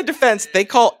But in their defense, they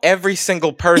call every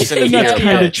single person and here. that's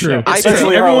kind of true.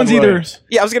 Especially Everyone's Harlan either Williams.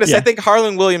 Yeah, I was gonna say. Yeah. I think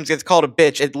Harlan Williams gets called a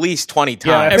bitch at least 20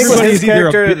 times. Yeah, I think with Everybody's his either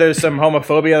a character, bi- there's some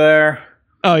homophobia there.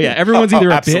 oh yeah, everyone's Oh, either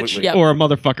a absolutely. bitch Yep. or a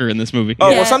motherfucker in this movie. Oh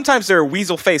Yeah. well, sometimes they're a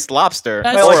weasel-faced lobster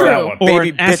That's Well, true. that one. Or baby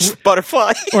an ass- bitch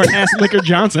butterfly. Or an ass licker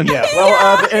Johnson. Yeah.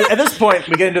 Well, at this point,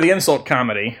 we get into the insult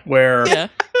comedy where Yeah.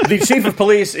 the chief of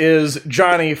police is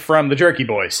Johnny from the Jerky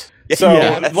Boys. So,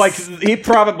 Yes. like, he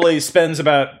probably spends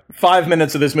about 5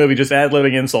 minutes of this movie just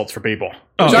ad-libbing insults for people.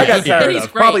 Oh, Which I yeah. got And tired he's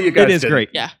of. great. Probably you guys It is did. great.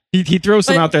 Yeah. He throws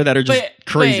some But- out there that are just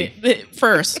crazy. Wait,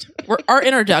 first, our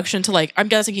introduction to I'm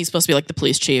guessing he's supposed to be like the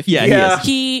police chief. Yeah, Yeah.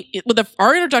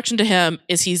 Our introduction to him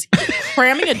is he's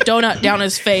cramming a donut down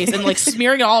his face and like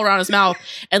smearing it all around his mouth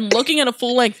and looking in a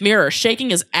full length mirror, shaking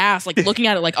his ass, like looking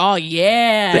at it like, oh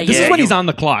yeah. This is when he's on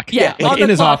the clock. Yeah, like on in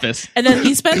the his clock. office. And then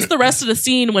he spends the rest of the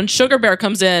scene when Sugar Bear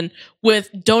comes in with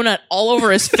donut all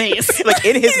over his face. like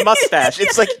in his mustache.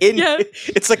 It's like Yeah.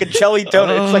 it's like a jelly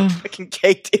donut. It's like fucking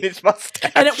caked in his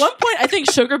mustache. And at one point, I think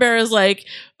Sugar Bear is like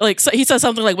so he says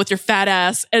something like "with your fat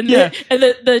ass," and Yeah.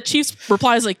 the chief's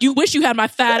replies like, "You wish you had my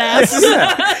fat ass."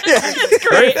 It's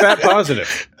Very great. fat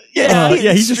positive. Yeah,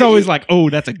 he's just always like, "Oh,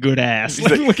 that's a good ass."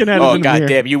 Like, looking at it oh in the mirror.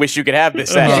 goddamn! You wish you could have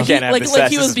this ass. Uh-huh. You can't have like this like ass.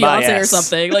 he This was is my Beyonce or ass.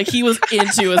 something. Like he was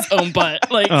into his own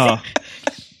butt. Like Oh,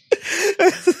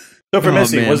 So for Oh,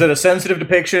 Missy, man. was it a sensitive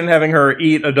depiction having her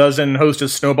eat a dozen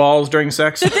Hostess snowballs during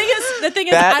sex? the thing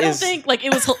is, That I don't is- think like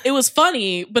it was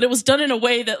funny, but it was done in a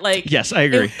way that like yes, I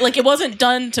agree. it wasn't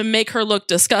done to make her look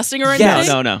disgusting or no,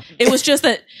 anything. no. It was just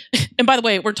that, and by the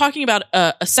way, we're talking about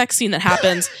a sex scene that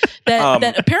happens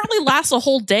that apparently lasts a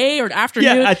whole day or an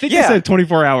afternoon. Yeah, I think Yeah. they said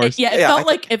 24 hours.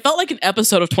 It felt like an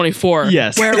episode of 24.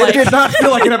 Yes. where It like did not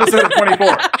feel like an episode of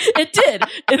 24. it did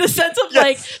in the sense of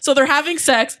like so they're having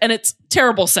sex and it's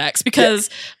terrible sex because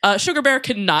Sugar Bear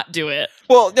could not do it.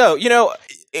 Well, no, you know,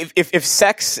 if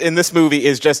sex in this movie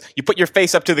is just you put your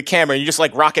face up to the camera and you just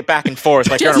like rock it back and forth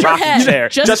like you're in Just a your rocking head. chair,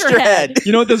 Just your head.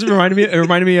 You know what this reminded me? It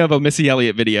reminded me of a Missy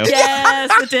Elliott video. Yes,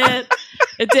 it did.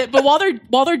 It did. But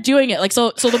while they're doing it, like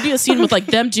so there'll be a scene with like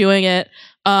them doing it.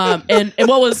 And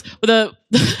what was the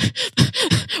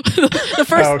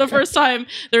the first time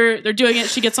they're doing it,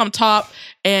 she gets on top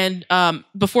and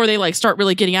before they like start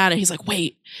really getting at it, he's like,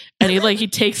 wait. And he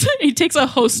takes a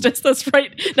Hostess that's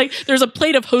right like there's a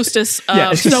plate of Hostess it's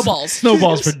just snowballs.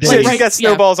 Snowballs for So days. you got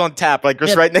snowballs on tap, like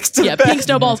just right next to Yeah, the bed. pink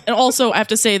snowballs. And also I have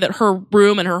to say that her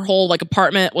room and her whole like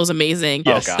apartment was amazing.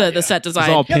 Yes. Oh, God, the set design.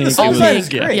 all pink. the set It was- design is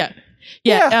great. Yeah.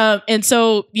 Yeah. And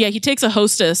so, he takes a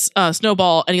Hostess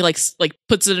snowball and he like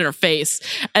puts it in her face.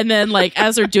 And then like,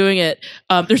 as they're doing it,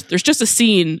 there's just a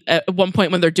scene at one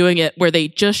point when they're doing it where they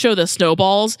just show the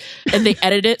snowballs and they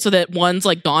edit it so that one's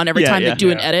like gone every Yeah, time yeah. they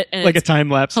do an edit. And Like a it's time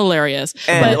lapse. hilarious.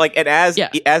 And But- as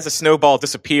the snowball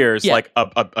disappears, Yeah. like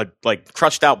a like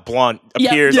crushed out blunt Yeah.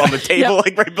 appears Yeah. on the table, Yeah.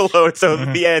 like right below it. So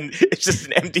at the end, it's just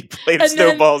an empty plate of And then-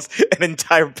 snowballs, an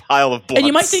entire pile of blunts. And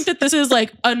you might think that this is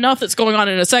like enough that's going on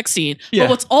in a sex scene. Yeah. But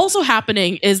what's also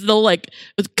happening is they'll like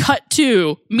cut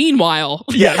to meanwhile.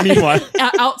 Yeah, meanwhile.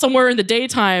 Out somewhere in the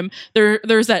daytime,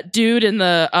 there's that dude in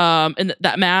the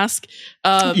that mask.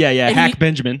 And Hack he-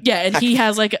 Benjamin. Yeah, and he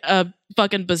has like a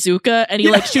fucking bazooka and he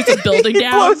like shoots a building he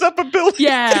down. blows up a building.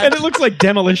 Yeah. And it looks like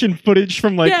demolition footage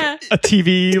from like Yeah. a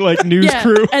TV like news Yeah,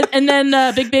 crew. and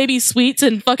then Big Baby Sweets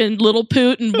and fucking Little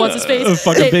Poot and what's his face?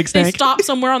 fucking they, Big they Stank. stop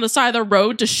somewhere on the side of the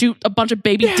road to shoot a bunch of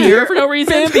baby deer for no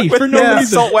reason. Bambi With for no reason.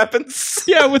 assault weapons.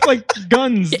 Yeah, with like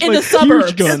guns. In like, the suburbs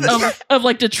huge guns. of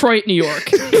like Detroit, New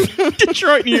York.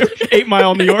 Detroit, New York. 8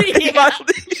 Mile, New York.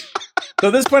 So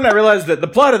at this point, I realized that the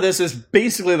plot of this is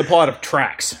basically the plot of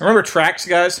Tracks. Remember Tracks,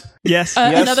 guys? Yes.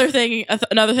 Yes. Another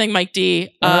thing, Mike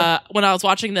D. When I was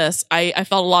watching this, I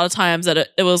felt a lot of times that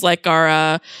it was like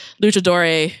our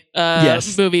Luchador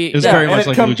Yes. movie. It was that- very And much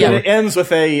like and Luchador. it ends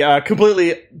with a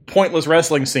completely pointless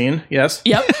wrestling scene. Yes.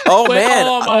 Yep. Oh, Wait, man.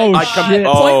 my Oh, God. shit.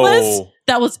 Pointless. Oh.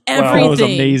 That was That everything. was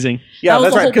amazing. Yeah, That was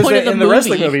that's the right. whole Because point of the in the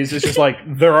wrestling movie. movies, it's just like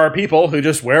there are people who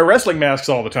just wear wrestling masks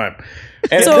all the time.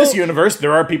 And So- in this universe,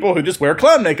 there are people who just wear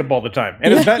clown makeup all the time.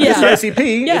 And it's not just Yeah.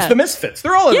 ICP, Yeah. it's the Misfits.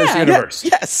 They're all in this Yeah. universe.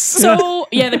 Yes. So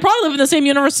yeah, they probably live in the same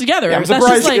universe together. I'm That's just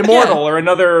surprised like, Immortal or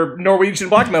another Norwegian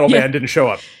black metal Yeah. band didn't show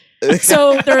up.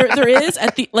 So there is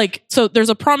so there's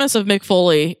a promise of Mick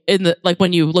Foley in the like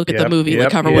when you look at the Yep, movie, yep, the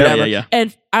cover, yep. whatever. Yeah.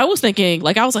 And I was thinking,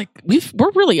 like,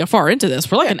 we're really far into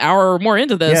this. We're like an hour or more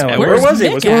into this. Yeah, Where's where was he?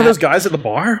 Nick Was he one of at? those guys at the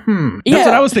bar? That's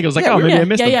what I was thinking. I was like, oh, maybe I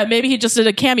missed him. Yeah, maybe he just did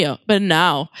a cameo. But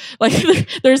no. Like,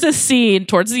 there's this scene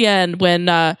towards the end when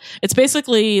it's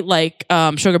basically like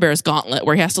Sugar Bear's Gauntlet,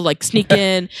 where he has to like sneak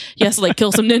in, he has to like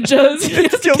kill some ninjas.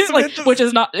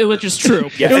 Which is true.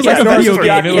 It was like a video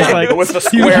game. It was like with the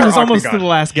he square was almost octagon. the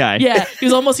last guy. Yeah, he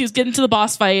was getting to the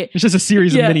boss fight. It's just a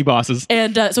series of mini bosses.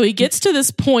 And so he gets to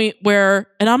this point where,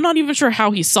 and I'm not even sure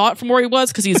how he saw it from where he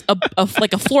was, because he's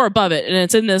like a floor above it, and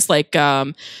it's in this like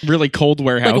Really cold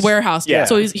warehouse. like a warehouse. Yeah.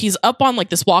 So he's up on like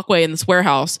this walkway in this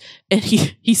warehouse, and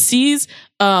he sees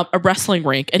a wrestling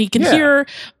rink, and he can hear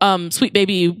Sweet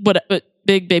Baby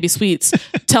Big Baby Sweets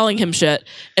telling him shit.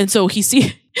 And so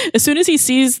as soon as he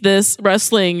sees this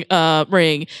wrestling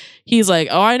ring, he's like,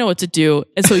 oh, I know what to do.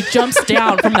 And so he jumps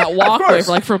down from that walkway,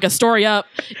 from Astoria up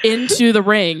into the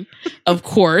ring, of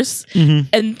course. Mm-hmm.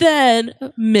 And then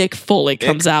Mick Foley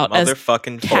comes out as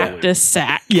motherfucking Cactus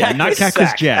Sack. Yeah, not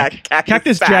Cactus Jack.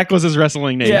 Cactus Sack. Jack was his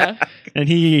wrestling name. Yeah. And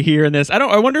he here in this.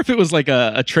 I wonder if it was like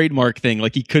a trademark thing.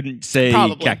 Like he couldn't say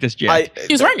Probably. Cactus Jack.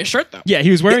 He was wearing a shirt, though. Yeah, he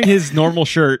was wearing his normal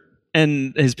shirt,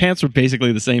 and his pants were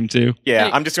basically the same too. Yeah,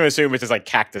 Hey. I'm just going to assume it's just like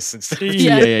cactus instead.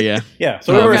 Yeah. Yeah,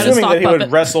 so we were got a assuming stock that he would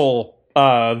puppet. wrestle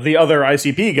the other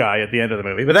ICP guy at the end of the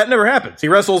movie, but that never happens. He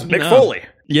wrestles Mick No. Foley.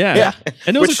 Yeah.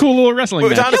 And it was Which- a cool little wrestling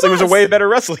Which match. honestly was a way better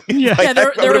wrestling. Yeah. Yeah,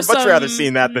 there I would was have much some rather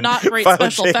seen that than not great Violent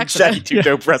special J effects in Shaggy it. Two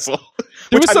Dope wrestle.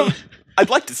 There Which was I mean, I'd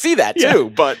like to see that too,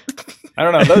 but I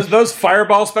don't know, those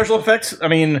fireball special effects, I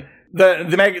mean,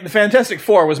 the Fantastic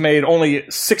Four was made only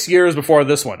 6 years before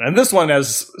this one, and this one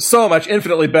has so much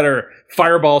infinitely better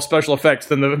fireball special effects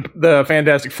than the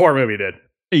Fantastic Four movie did.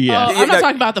 Yeah. I'm not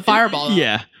talking about the fireball. Though.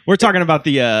 Yeah. We're talking about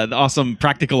the awesome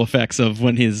practical effects of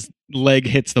when his leg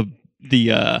hits the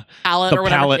Pallet or whatever.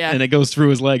 pallet Yeah. and it goes through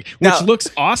his leg, which Now- looks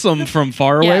awesome from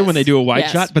far away Yes. when they do a wide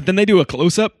Yes. shot, but then they do a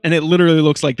close up and it literally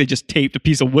looks like they just taped a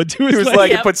piece of wood to his it was leg. like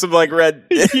Yep. it put some like red.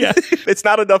 Yeah. It's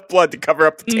not enough blood to cover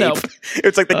up the tape. No.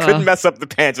 It's like they couldn't mess up the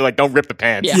pants. They're like, don't rip the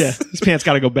pants. Yeah. Yeah, his pants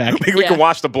got to go back. We can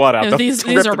wash the blood out. And Don't these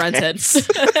rip are the rented. pants.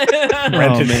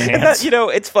 Rented pants. You know,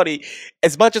 it's funny.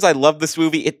 As much as I love this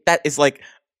movie, that is like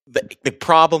the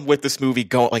problem with this movie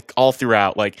going like all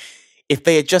throughout. Like, if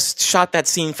they had just shot that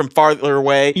scene from farther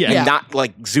away Yeah. and Yeah. not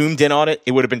like zoomed in on it,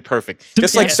 it would have been perfect.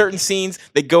 Just like Yeah. certain scenes,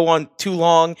 they go on too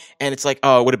long, and it's like,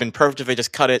 oh, it would have been perfect if they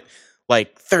just cut it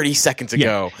like 30 seconds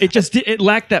ago. It just it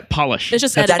lacked that polish. It's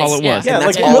just That's edits, all it yeah. was. Yeah, And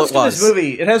like that's all most it of this was.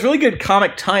 movie, it has really good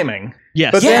comic timing.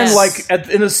 Yes. But Yes. then, like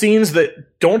in the scenes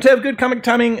that don't have good comic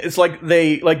timing, it's like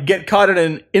they like get caught in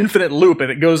an infinite loop, and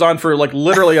it goes on for like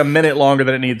literally a minute longer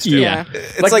than it needs to. Yeah.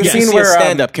 It's like like the you scene see a where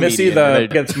stand-up Missy comedian where they-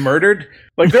 gets murdered.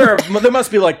 Like there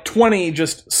must be like 20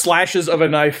 just slashes of a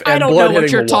knife and I don't blood know what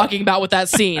hitting you're the wall. talking about with that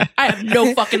scene. I have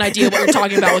no fucking idea what you're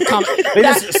talking about with comic. They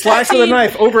just slash with a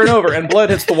knife over and over, and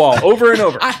blood hits the wall over and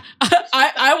over.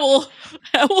 I will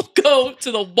go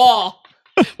to the wall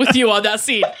with you on that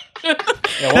scene. Yeah,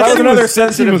 well, that was another that scene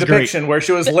sensitive was great. depiction where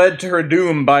she was led to her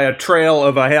doom by a trail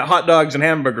of hot dogs and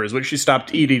hamburgers, which she stopped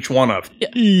to eat each one of.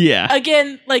 Yeah.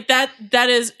 Again, like that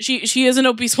is she is an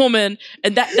obese woman,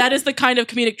 and that is the kind of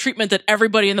comedic treatment that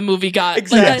everybody in the movie got.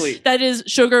 Exactly. Like that is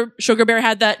Sugar Bear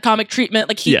had that comic treatment.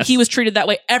 Like Yes. he was treated that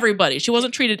way. Everybody. She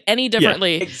wasn't treated any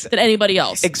differently than anybody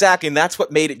else. Exactly, and that's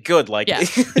what made it good. Like, Yeah.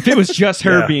 If it was just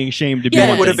her Yeah. being shamed to be Yeah. it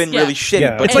one would have thing. been Yeah. really shitty.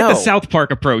 Yeah. But It's like the no. South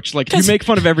Park approach. Like, you make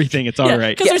fun of everything, it's all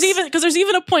right. Because there's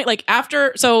even a point like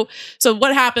after so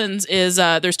what happens is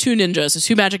there's two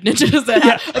magic ninjas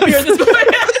that appear in this movie.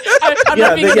 I'm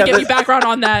not even going to give you background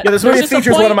on that. Yeah, this movie There's just a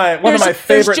features point- one of my there's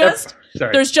favorite.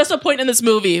 Sorry. There's just a point in this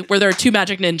movie where there are two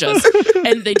magic ninjas,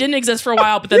 and they didn't exist for a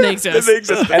while, but then they exist. And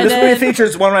this movie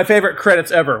features one of my favorite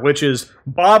credits ever, which is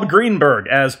Bob Greenberg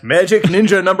as Magic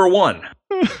Ninja number 1.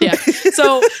 Yeah.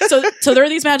 So there are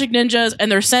these magic ninjas, and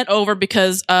they're sent over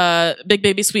because Big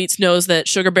Baby Sweets knows that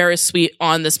Sugar Bear is sweet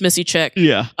on this Missy chick.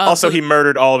 Yeah. Also, he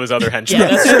murdered all of his other henchmen. Yeah,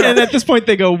 that's true. And at this point,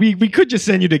 they go, we could just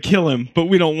send you to kill him, but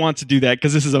we don't want to do that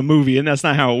because this is a movie and that's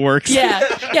not how it works. Yeah,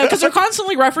 because they're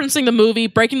constantly referencing the movie,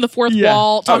 breaking the fourth Yeah.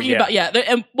 wall, talking yeah. about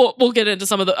and we'll get into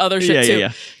some of the other shit Yeah, too,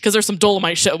 yeah. because there's some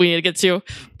Dolomite shit we need to get to.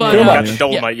 But We don't got the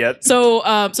Dolomite yet. So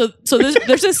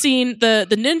there's this scene. The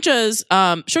ninjas.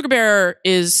 Sugar Bear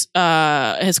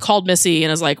has called Missy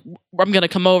and is like, "I'm gonna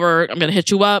come over. I'm gonna hit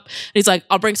you up." And he's like,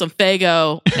 "I'll bring some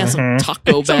Faygo and some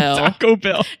Taco Bell." Taco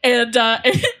Bell. And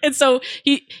so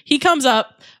he comes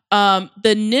up.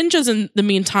 The ninjas in the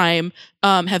meantime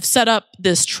have set up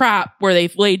this trap where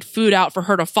they've laid food out for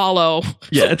her to follow.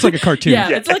 Yeah, it's like a cartoon. Yeah,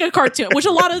 it's like a cartoon, which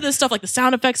a lot of this stuff, like the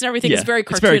sound effects and everything, is very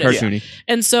cartoonish. It's very cartoony.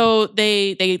 And so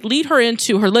they lead her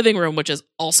into her living room, which is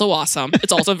also awesome.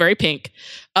 It's also very pink.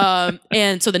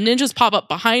 And so the ninjas pop up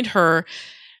behind her,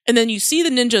 and then you see the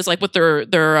ninjas like with their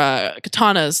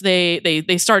katanas.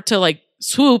 They start to like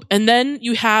swoop, and then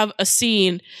you have a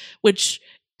scene which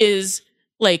is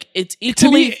like it's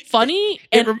equally funny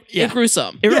and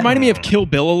gruesome. It reminded me of Kill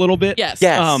Bill a little bit. Yes.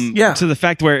 To the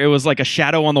fact where it was like a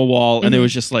shadow on the wall, and there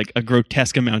was just like a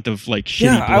grotesque amount of like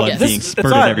shitty blood being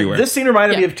spurted everywhere. This scene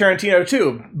reminded me of Tarantino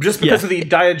too, just because of the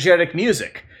diegetic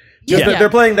music. They're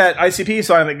playing that ICP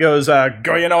song that goes,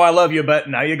 "Girl, you know I love you, but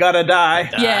now you gotta die."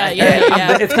 Yeah.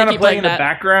 It's kind of playing in the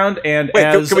background, and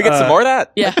can we get some more of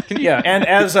that? Yeah. And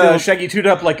as Shaggy Two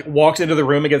Dope like walks into the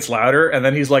room, it gets louder, and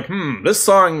then he's like, "This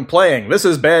song playing, this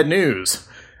is bad news."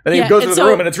 And then he goes into the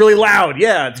room, and it's really loud.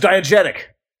 Yeah, it's diegetic.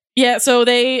 Yeah, so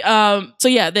they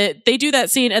do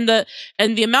that scene, and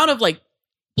the amount of like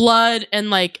blood and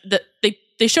like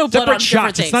they show blood on shots.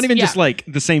 different things. It's not even just like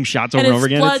the same shots over and over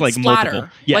again. It's like splatter.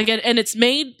 multiple. Yeah. Like and it's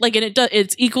made like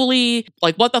it's equally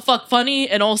like what the fuck funny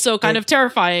and also kind of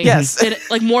terrifying. Yes. And,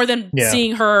 like more than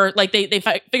seeing her like they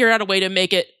figured out a way to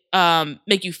make it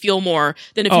make you feel more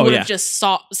than if you would have just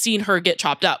seen her get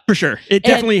chopped up. For sure. It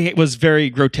definitely was very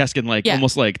grotesque and like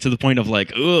almost like to the point of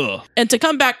like ugh. And to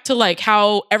come back to like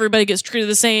how everybody gets treated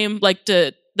the same, like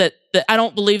that I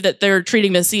don't believe that they're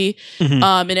treating Missy in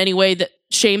any way that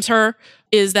shames her,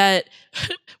 is that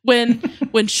when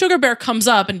Sugar Bear comes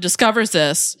up and discovers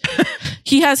this,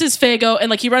 he has his Faygo and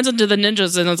like he runs into the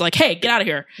ninjas and is like, "Hey, get out of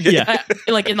here!" Yeah,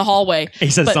 like in the hallway. He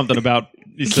says something about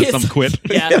some quip.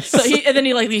 Yeah. So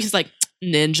he's like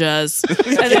ninjas,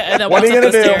 and then What walks are you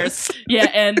up the gonna do? stairs. Yeah,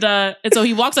 and so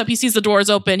he walks up. He sees the doors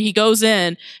open. He goes in,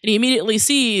 and he immediately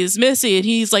sees Missy, and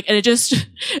he's like, and it just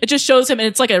shows him, and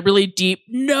it's like a really deep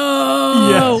no.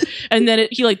 Yeah. And then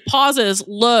he like pauses,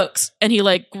 looks, and he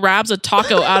like grabs a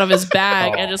taco out of his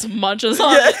bag and just munches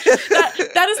on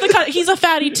it. That is the kind. He's a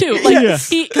fatty too, like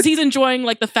because he's enjoying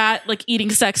like the fat like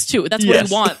eating sex too. That's what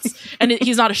he wants, and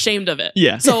he's not ashamed of it.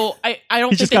 Yeah. So I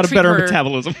don't. He's think just got a treat better her,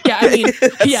 metabolism.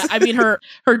 I mean her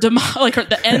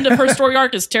the end of her story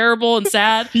arc is terrible and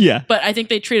sad. Yeah. But I think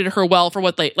they treated her well for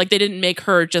what they didn't make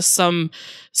her just some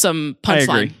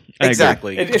punchline.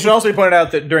 Exactly. It should also be pointed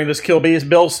out that during this Kill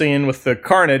Bill scene with the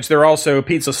carnage, there are also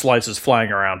pizza slices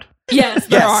flying around. Yes,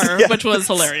 there are, which was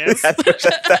hilarious.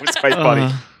 that was quite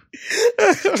funny.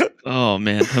 Oh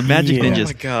man, the Magic Ninjas. Oh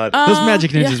my god. Those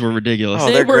Magic Ninjas were ridiculous. Oh,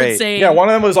 They they're were great. insane. Yeah, one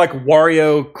of them was like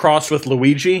Wario crossed with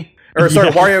Luigi. Or sorry,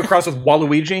 Wario crossed with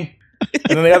Waluigi.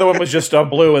 And then the other one was just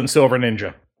Blue and Silver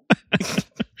Ninja.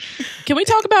 Can we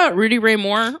talk about Rudy Ray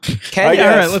Moore? Can you all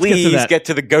right, let's get to please that. get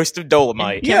to the Ghost of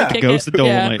Dolomite? Yeah. Ghost of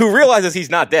Dolomite. Who realizes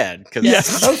he's not dead. That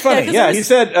was funny. Yeah, he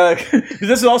said,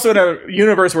 this is also in a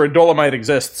universe where Dolomite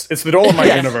exists. It's the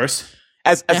Dolomite universe.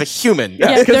 As a human.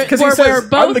 Because he says,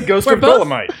 I'm the Ghost of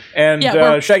Dolomite. And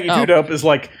Shaggy Two Dope is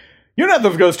like, you're not the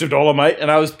Ghost of Dolomite. And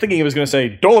I was thinking he was going to say,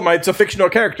 Dolomite's a fictional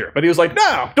character. But he was like,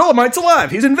 no, Dolomite's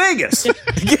alive. He's in Vegas.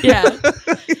 Yeah.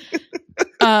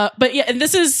 But yeah, and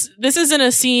this is in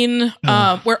a scene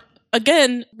where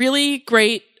again, really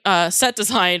great set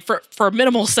design for a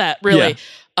minimal set, really.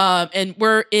 Yeah. And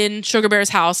we're in Sugar Bear's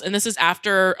house, and this is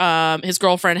after his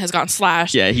girlfriend has gotten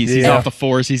slashed. Yeah, he's off the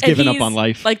force. He's given up on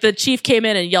life. Like the chief came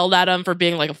in and yelled at him for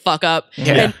being like a fuck up.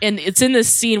 Yeah. And it's in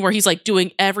this scene where he's like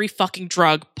doing every fucking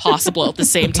drug possible at the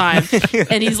same time.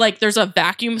 And he's like, there's a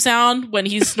vacuum sound when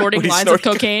he's snorting lines of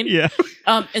cocaine. Yeah.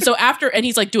 And so and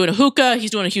he's like doing a hookah,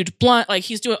 he's doing a huge blunt, like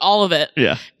he's doing all of it.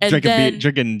 Yeah. And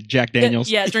drinking Jack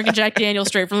Daniels. Yeah, drinking Jack Daniels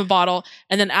straight from the bottle.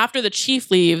 And then after the chief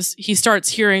leaves, he starts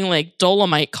hearing like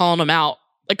Dolomite calling him out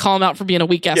for being a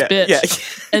weak ass bitch. Yeah.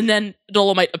 And then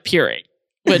Dolomite appearing.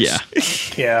 Which,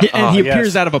 And he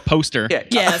appears out of a poster.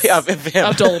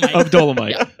 Of Dolomite. Of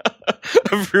Dolomite.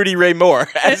 Of Rudy Ray Moore.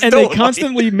 And they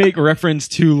constantly make reference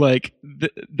to like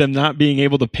them not being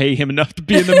able to pay him enough to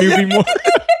be in the movie more.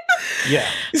 Yeah,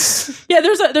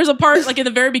 there's a part like in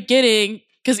the very beginning,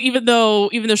 because even though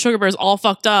Sugar Bear's all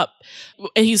fucked up,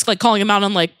 and he's like calling him out,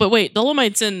 I'm like, but wait,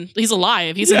 Dolomite's he's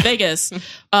alive, he's in Vegas,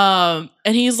 and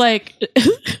he's like,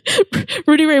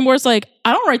 Rudy Ray Moore's like,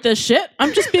 I don't write this shit,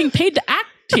 I'm just being paid to act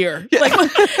here. Like,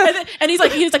 and he's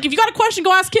like, if you got a question,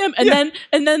 go ask him. And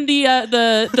then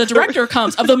the director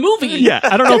comes of the movie. Yeah,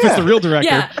 I don't know if it's the real director.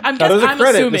 Yeah, I'm there's a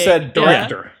credit assuming. that said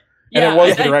director, and it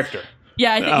was the director.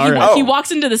 Yeah, he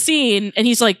walks into the scene and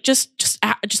he's like, just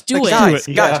do it. Guys,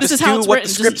 this is how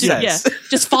it's written.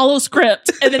 Just follow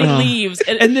script, and then he leaves.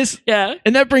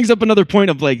 And that brings up another point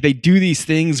of like they do these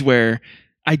things where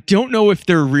I don't know if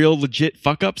they're real legit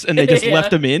fuck ups and they just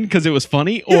left them in because it was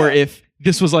funny, or if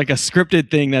this was like a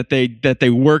scripted thing that they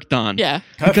worked on. Yeah,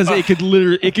 because it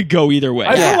could go either way.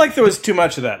 I feel like there was too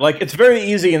much of that. Like it's very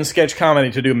easy in sketch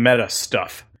comedy to do meta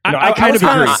stuff. You know, I kind of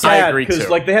agree. I agree because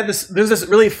like they had this. There's this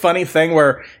really funny thing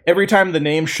where every time the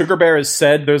name Sugar Bear is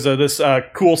said, there's this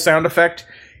cool sound effect.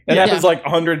 It happens like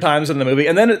 100 times in the movie,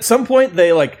 and then at some point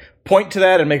they like point to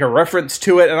that and make a reference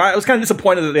to it. And I was kind of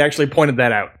disappointed that they actually pointed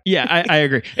that out. Yeah, I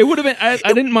agree. It would have been.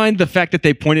 I didn't mind the fact that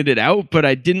they pointed it out, but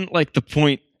I didn't like the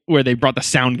point where they brought the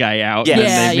sound guy out and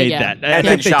they made that. I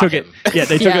think they took it. Yeah,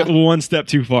 they took it one step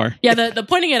too far. Yeah, the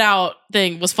pointing it out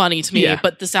thing was funny to me,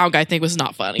 but the sound guy thing was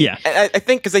not funny. Yeah, I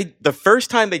think because the first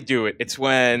time they do it, it's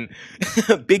when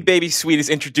Big Baby Sweet is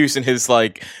introducing his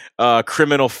like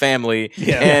criminal family,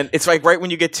 and it's like right when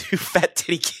you get to Fat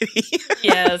Titty Kitty.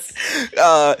 Yes.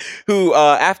 Who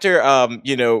after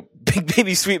Big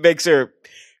Baby Sweet makes her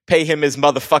pay him his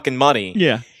motherfucking money.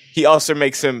 Yeah, he also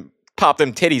makes him pop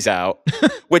them titties out,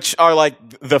 which are like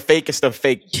the fakest of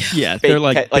fake. Yeah, they're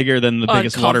like bigger than the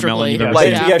biggest watermelon you've ever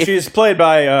seen. She's played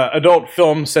by adult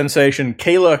film sensation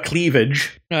Kayla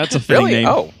Cleavage. That's a fitting name.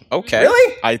 Oh, okay.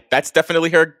 Really? That's definitely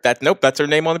her. That's her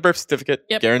name on the birth certificate.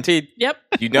 Yep. Guaranteed. Yep.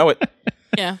 You know it.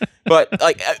 Yeah. But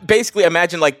like, basically,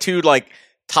 imagine like two like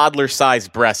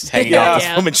toddler-sized breasts hanging off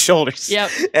this woman's shoulders. Yep.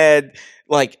 And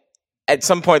like at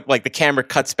some point, like the camera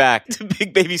cuts back to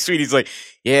Big Baby Sweet. He's like,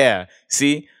 "Yeah,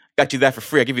 see." Got you that for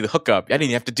free. I give you the hookup. I didn't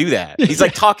even have to do that. He's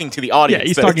like talking to the audience. Yeah,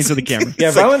 he's talking to the camera.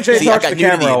 Yeah, Violent J talks to the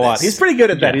camera a lot. He's pretty good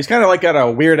at that. He's kind of like got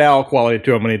a Weird Al quality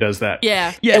to him when he does that.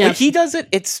 Yeah. And when he does it,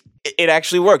 it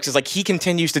actually works. It's like he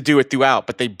continues to do it throughout,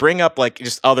 but they bring up like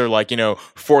just other like,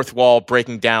 fourth wall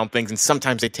breaking down things, and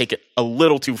sometimes they take it a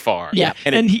little too far. Yeah.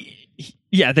 And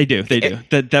they do.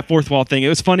 That fourth wall thing. It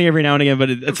was funny every now and again, but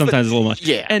it sometimes is a little much.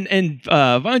 Yeah. And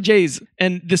Violent J's,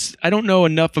 and this, I don't know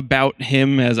enough about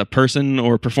him as a person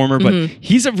or performer, but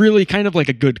he's a really kind of like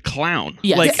a good clown.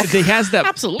 Yes. Like he has that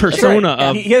Absolutely. persona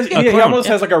of he almost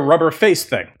has like a rubber face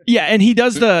thing. Yeah, and he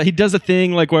does the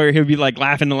thing like where he'll be like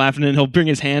laughing and he'll bring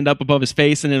his hand up above his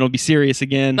face and it'll be serious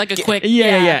again. Like a quick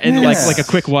and like a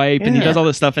quick wipe, and he does all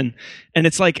this stuff, and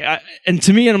it's like and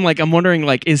to me, and I'm wondering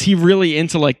like, is he really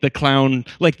into like the clown,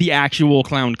 like the actual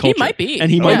clown culture? He might be. And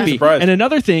he might be. Surprised. And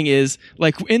another thing is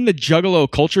like in the Juggalo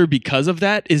culture, because of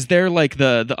that, is there like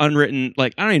the unwritten,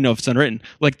 like I don't even know if it's unwritten,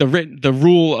 like the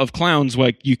rule of clowns,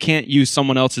 like you can't use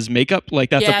someone else's makeup,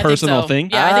 like that's a personal thing.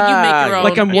 Yeah, I think you make your own.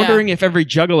 Like I'm wondering if every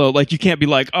Juggalo, like you can't be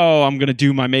like, oh, I'm gonna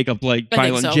do my makeup like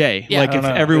Violent J. Yeah. Like if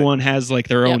everyone has like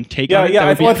their own take on it. Yeah,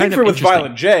 I think for with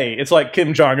Violent J, it's like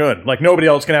Kim Jong-un. Like nobody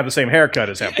else can have the same haircut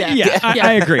as him.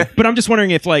 I agree. But I'm just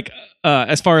wondering if like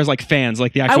as far as like fans,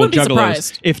 like the actual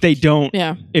Juggalos, if they don't,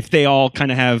 if they all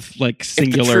kind of have like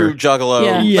singular true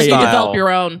Juggalo like you develop your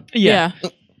own. Yeah.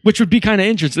 Which would be kind of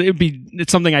interesting.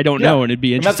 It's something I don't know, and it'd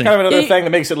be interesting. And that's kind of another thing that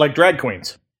makes it like drag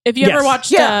queens. If you ever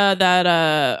watched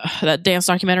that dance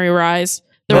documentary Rise,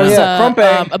 there was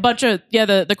a bunch of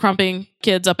the Crumping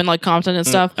kids up in like Compton and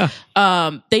stuff.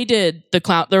 They did the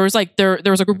clown. There was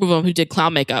a group of them who did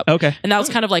clown makeup. Okay, and that was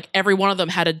kind of like every one of them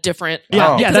had a different.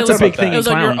 That's a big thing. It was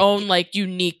on your own like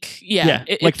unique.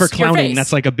 Like for clowning,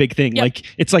 that's like a big thing. Like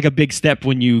it's like a big step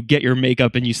when you get your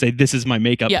makeup and you say, "This is my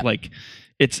makeup." Like.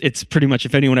 It's pretty much,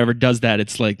 if anyone ever does that,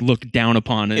 it's like looked down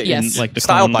upon in like the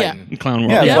clown world.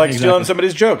 Yeah, it's like stealing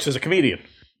somebody's jokes as a comedian.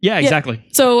 Yeah, exactly.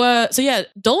 So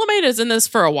Dolomite is in this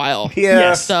for a while.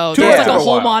 Yeah. So there's like a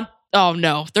whole oh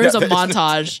no, there's a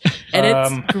montage, and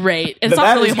it's great. It's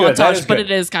not really a montage, but it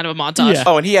is kind of a montage. Yeah.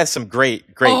 Oh, and he has some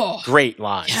great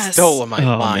lines. Yes. Dolomite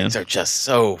lines are just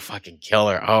so fucking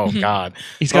killer. Oh God,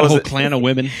 he's got a whole clan of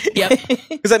women. Yep.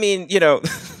 Because I mean,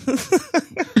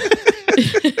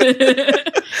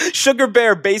 Sugar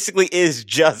Bear basically is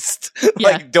just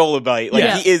like Dolomite.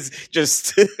 Like he is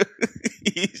just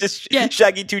he's just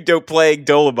Shaggy 2 Dope playing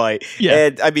Dolomite. Yeah.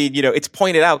 And I mean, it's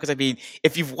pointed out because I mean,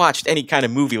 if you've watched any kind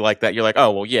of movie like that, you're like,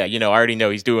 oh well, yeah, I already know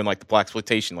he's doing like the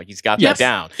blaxploitation, like he's got that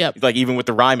down. Yep. Like even with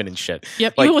the rhyming and shit.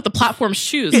 Yep. Like, even with the platform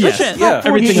shoes. Yeah.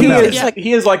 Everything about it.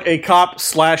 He is like a cop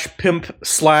 / pimp /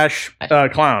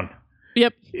 clown.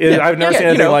 Yep. I've never seen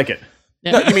anything like it.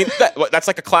 No, you mean that's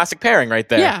like a classic pairing right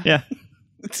there. Yeah.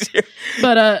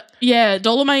 But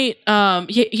Dolomite,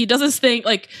 he does this thing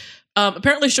like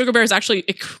Apparently Sugar Bear is actually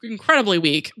incredibly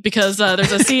weak because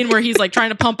there's a scene where he's like trying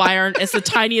to pump iron. It's the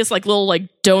tiniest like little like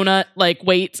donut like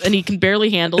weights, and he can barely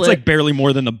handle it. It's like barely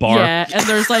more than the bar. Yeah, and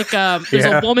there's like there's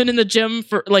a woman in the gym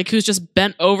for like who's just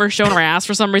bent over, showing her ass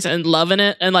for some reason and loving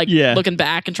it, and like looking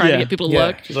back and trying to get people to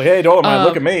look. She's like, "Hey, Dolomite,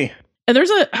 look at me." And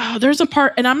there's a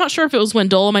part, and I'm not sure if it was when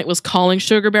Dolomite was calling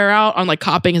Sugar Bear out on like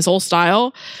copying his whole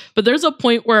style, but there's a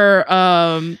point where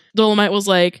Dolomite was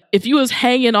like, "If you was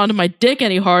hanging onto my dick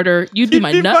any harder, you'd be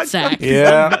my nutsack."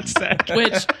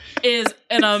 Which is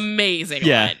an amazing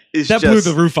line. That blew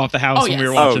the roof off the house when we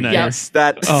were watching that. Yes,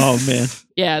 oh man,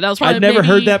 yeah, that was probably I'd never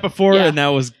heard that before, and that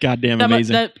was goddamn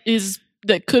amazing.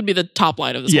 That could be the top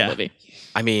line of this whole movie.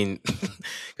 I mean,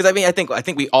 because I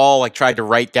think we all like tried to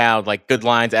write down like good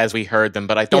lines as we heard them,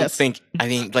 but I don't think. I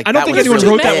mean, like I don't think anyone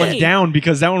wrote that one down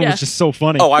because that one was just so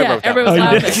funny. Oh, I wrote that. Everyone was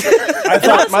laughing. I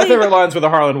thought my favorite lines were the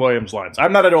Harlan Williams lines.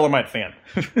 I'm not a Dolomite fan.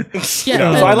 So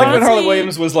I like when Harlan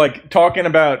Williams was like talking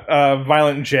about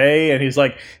Violent J, and he's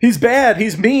like, he's bad,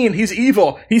 he's mean, he's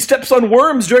evil, he steps on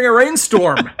worms during a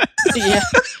rainstorm.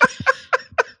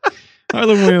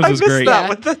 Harlan Williams was great. That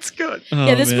one. That's good.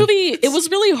 This movie, it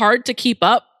was really hard to keep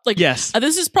up. Like, yes,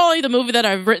 this is probably the movie that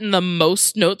I've written the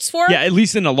most notes for. Yeah, at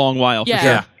least in a long while. For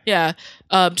sure.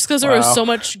 Just because there was so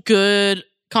much good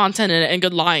content in it and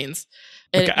good lines.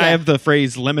 I have the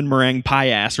phrase "lemon meringue pie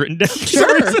ass" written down.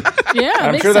 Sure, yeah,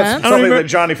 I'm makes sure that's sense. something that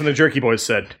Johnny from the Jerky Boys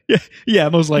said. Yeah,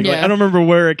 most likely. Yeah. I don't remember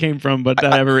where it came from, but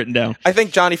I have it written down. I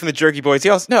think Johnny from the Jerky Boys. He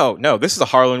also no. This is a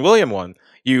Harlan Williams one.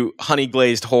 You honey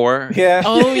glazed whore. Yeah.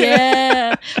 Oh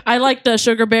yeah. I like the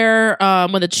Sugar Bear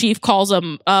when the chief calls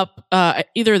him up.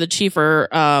 Either the chief or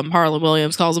Harlan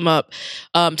Williams calls him up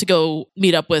to go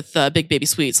meet up with Big Baby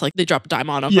Sweets. Like they drop a dime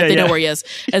on him. Like they know where he is.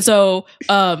 And so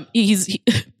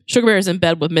Sugar Bear is in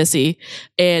bed with Missy,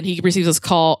 and he receives this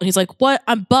call, and he's like, "What?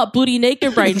 I'm butt booty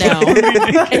naked right now,"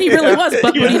 and he really was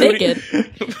butt booty naked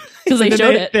because they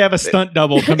showed it. They have a stunt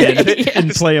double come in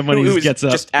and play him when he gets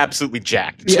up. Just absolutely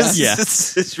jacked. It's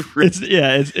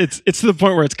to the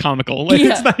point where it's comical. Like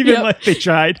it's not even like they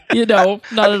tried. Not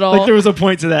at all. Like there was a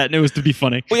point to that, and it was to be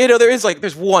funny. Well,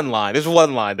 there's one line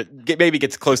that maybe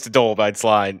gets close to Dolomite's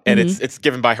line, and it's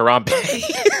given by Harambe.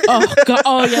 Oh god!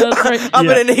 Oh yeah, that's right. I'm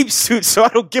in an ape suit, so I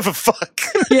don't give a fuck.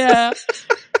 Yeah.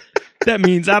 That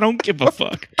means I don't give a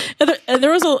fuck. And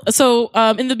there was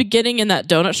in the beginning in that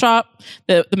donut shop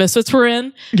that the Misfits were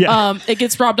in, it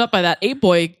gets robbed up by that ape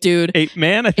boy dude. Ape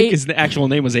Man, I think his actual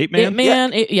name was Ape Man. Ape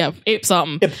Man, Ape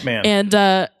something. Ape Man.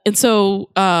 And so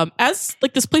as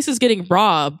like this place is getting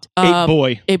robbed, Ape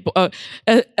Boy.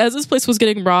 As this place was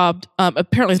getting robbed,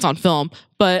 apparently it's on film.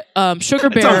 But Sugar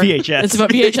Bear, it's on VHS. It's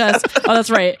about VHS. Oh, that's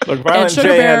right. Look, Violent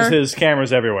J has his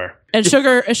cameras everywhere. And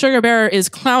Sugar Bear is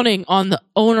clowning on the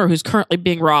owner who's currently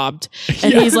being robbed.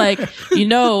 And he's like,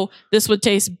 this would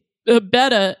taste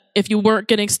better if you weren't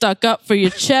getting stuck up for your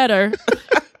cheddar.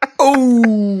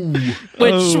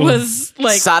 Which was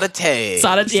like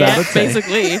Sauté,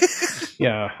 basically.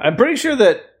 Yeah, I'm pretty sure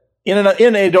that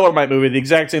in a Dolomite movie, the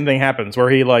exact same thing happens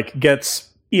where he like gets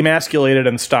emasculated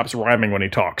and stops rhyming when he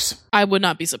talks. I would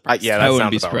not be surprised. I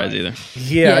wouldn't be surprised either.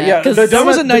 Yeah. That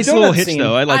was a nice little hitch,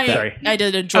 though. I like that. I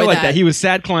did enjoy that. I like that. He was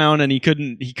sad clown, and he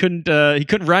couldn't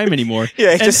rime anymore.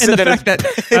 Yeah, and the fact that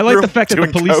I like the fact that the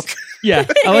police. Coke. Yeah,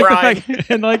 I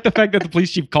like the fact that the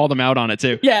police chief called him out on it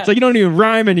too. Yeah, it's like you don't even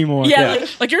rhyme anymore. Yeah.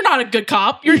 Like you're not a good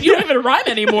cop. You don't even rhyme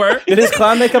anymore. Did his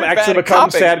clown makeup actually become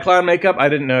sad clown makeup? I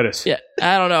didn't notice. Yeah,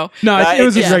 I don't know. No, it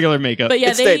was his regular makeup. But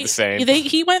it stayed the same.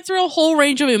 He went through a whole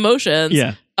range of emotions.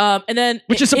 Yeah. And then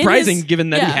which is surprising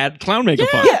given that he had clown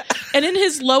makeup on. Yeah. And in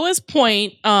his lowest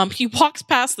point, he walks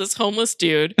past this homeless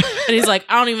dude and he's like,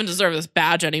 I don't even deserve this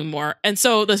badge anymore. And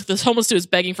so this homeless dude is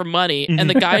begging for money. And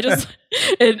the guy just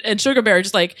and Sugar Bear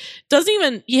just like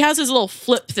he has his little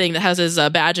flip thing that has his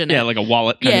badge in it. Yeah, like a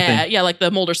wallet kind of thing. Yeah, like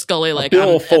the Mulder Scully, like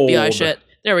FBI shit.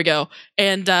 There we go.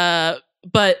 And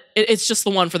but it's just the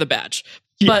one for the badge.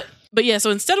 Yeah. But yeah, so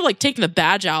instead of like taking the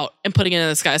badge out and putting it in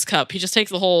this guy's cup, he just takes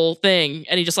the whole thing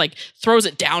and he just like throws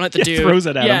it down at the dude. Throws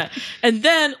it at him. And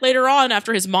then later on,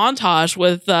 after his montage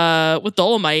with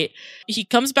Dolomite, he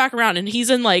comes back around and he's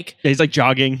in like he's like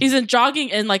jogging. He's in jogging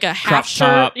in like a half crop shirt.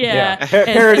 top. Yeah. A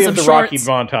parody of the shorts. Rocky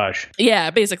montage.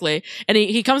 Yeah, basically. And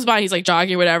he comes by, he's like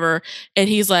jogging or whatever, and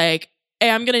he's like, hey,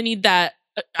 I'm gonna need that.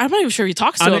 I'm not even sure he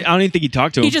talks to him. I don't even think he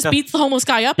talked to him. He just beats the homeless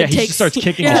guy up and he just starts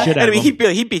kicking the shit out of him.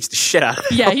 He beats the shit out of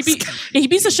him. Yeah, he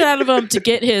beats the shit out of him to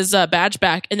get his badge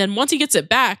back, and then once he gets it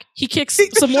back, he kicks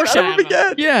some more shit out of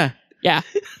him. Yeah. Yeah.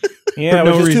 Yeah,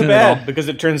 which is too bad because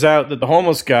it turns out that the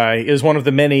homeless guy is one of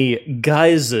the many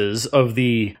guises of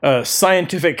the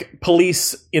scientific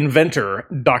police inventor,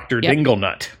 Dr.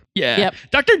 Dinglenut. Yeah. Yep.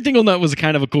 Dr. Dinglenut was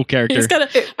kind of a cool character. He's kind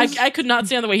of. I could not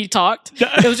stand the way he talked.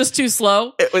 It was just too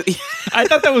slow. I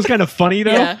thought that was kind of funny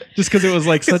though, Yeah. just because it was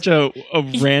like such a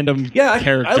random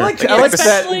character. I like Yeah, that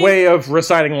especially- way of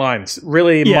reciting lines.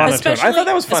 Really Yeah. monotone. I thought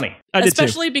that was funny. I did too.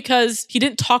 Especially because he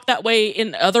didn't talk that way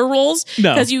in other roles.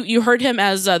 No. Because you heard him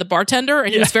as the bartender,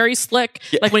 and he was very slick.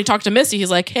 Like when he talked to Missy, he's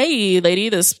like, "Hey, lady,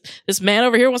 this man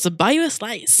over here wants to buy you a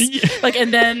slice." Like,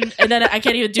 and then I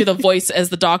can't even do the voice as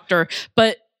the doctor,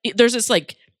 but there's this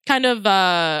like kind of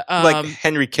like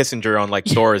Henry Kissinger on like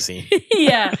Thorazine.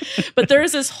 yeah, but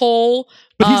there's this whole.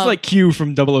 But he's like Q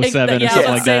from 007 or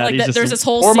something like that. He's just there's this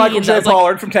whole Or scene Michael J. that's, like,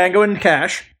 Pollard from Tango and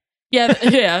Cash. Yeah.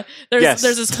 There's Yes.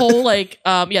 there's this whole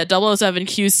 007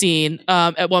 Q scene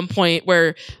at one point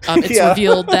where it's Yeah.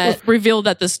 revealed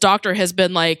that this doctor has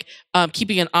been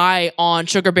keeping an eye on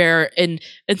Sugar Bear and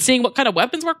seeing what kind of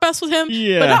weapons work best with him.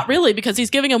 Yeah. But not really, because he's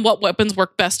giving him what weapons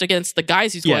work best against the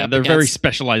guys he's going up they're against. very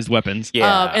specialized weapons.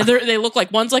 Yeah. And they look like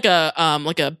one's like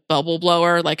a bubble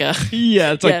blower, like a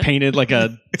Yeah, it's like painted like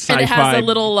a sci-fi. and it has a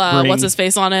little ring. what's his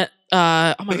face on it.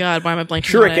 Oh my god, why am I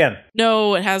blanking on it? Shuriken.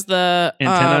 No, it has the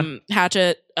Antenna?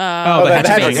 hatchet. the that hatchet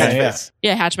hatchet face. man,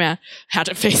 yeah. Yeah, Hatchman.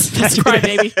 Hatchet Face. That's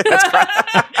Crybaby.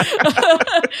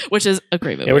 Which is a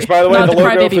great movie. Yeah, which, by the way, Not the logo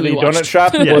Crybaby for the we watched. donut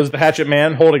shop Yeah. was the Hatchet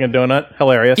Man holding a donut.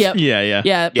 Hilarious. Yep. Yeah.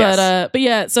 Yeah, Yes. but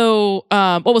yeah. So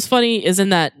what was funny is in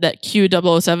that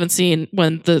Q007 scene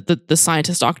when the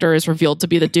scientist doctor is revealed to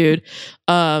be the dude.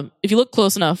 If you look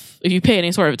close enough, if you pay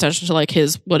any sort of attention to like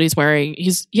what he's wearing,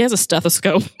 he has a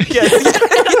stethoscope.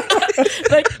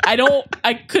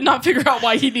 I could not figure out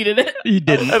why he needed it. He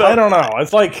didn't. I don't know.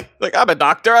 It's like I'm a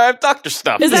doctor. I have doctor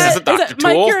stuff. Is This is a that doctor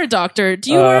Mike? tool. You're a doctor.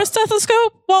 Do you wear a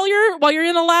stethoscope while you're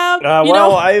in a lab? You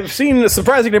well, know? I've seen a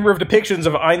surprising number of depictions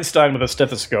of Einstein with a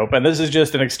stethoscope, and this is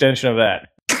just an extension of that.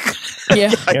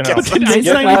 Yeah. You know, Did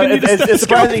Einstein even need a it's stethoscope?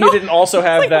 surprising he didn't also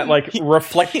have that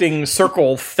reflecting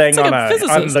circle thing like on a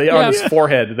physicist. on his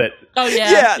forehead that Oh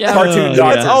yeah. Yeah. cartoon Yeah.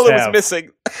 doctors That's all that was have. missing.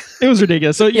 It was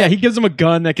ridiculous. So yeah, he gives him a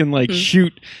gun that can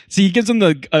shoot. See, he gives him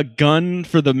a gun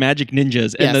for the magic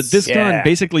ninjas, and Yes. this gun Yeah.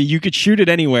 basically you could shoot it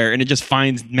anywhere, and it just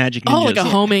finds magic ninjas. Oh, like a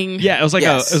homing. Yeah, it was like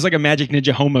Yes. a magic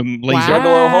ninja homing laser.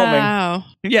 Wow.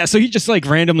 Yeah, so he just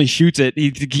randomly shoots it.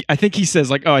 I think he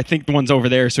says I think the one's over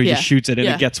there, so he just Yeah. shoots it and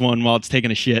Yeah. it gets one while it's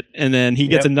taking a shit, and then he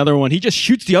gets Yep. another one. He just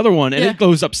shoots the other one, and Yeah. it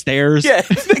goes upstairs. Yeah.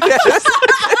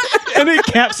 And then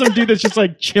caps some dude that's just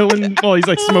chilling while he's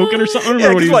smoking or something. I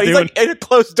don't remember what he was he's doing. in a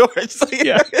closed door. It's like,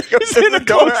 Yeah. he goes He's in the a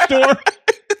closed door.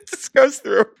 It just goes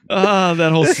through.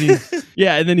 That whole scene.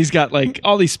 Yeah, and then he's got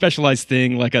all these specialized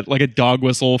thing, like a dog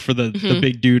whistle for the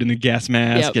big dude in the gas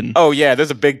mask, Yep. and Oh yeah,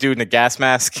 there's a big dude in a gas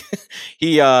mask.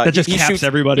 he that just he caps shoots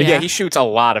everybody. Yeah, he shoots a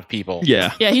lot of people.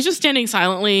 Yeah. Yeah, he's just standing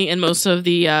silently in most of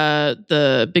the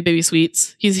Big Baby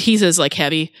Suites. He's as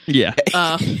heavy. Yeah.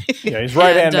 Yeah, his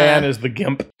right hand And, man is the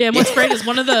gimp. Yeah, and what's great is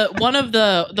one of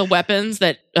the weapons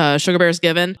that Sugar Bear's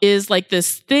given is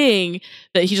this thing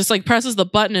that he just presses the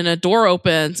button and a door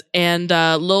opens and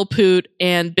Lil Poot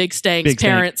and Big Stank's Big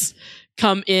Stank. parents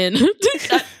come in.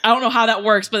 I don't know how that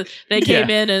works, but they came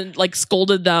in and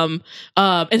scolded them.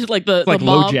 And the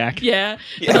mom, LoJack. yeah,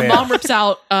 and the mom rips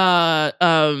out.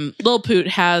 Lil Poot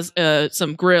has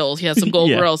some grills. He has some gold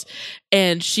Yeah. grills,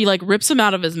 and she rips them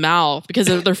out of his mouth because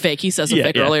they're fake. He says them Yeah,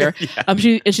 fake yeah. earlier.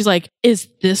 She's like, "Is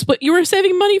this what you were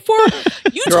saving money for?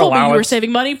 You Your told me you were allowance.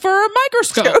 saving money for a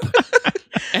microscope."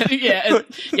 And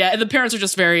and the parents are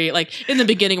just very in the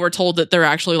beginning we're told that they're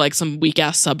actually some weak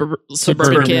ass suburban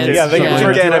kids. Yeah, they Yeah.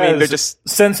 refer to Again, I them mean, they're as just-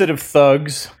 sensitive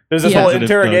thugs. There's this Yeah. whole Sensitive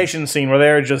interrogation scene where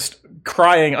they're just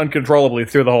crying uncontrollably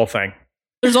through the whole thing.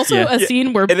 There's also Yeah. a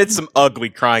scene where And it's some ugly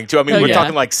crying too. I mean, Oh, we're yeah.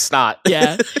 talking snot.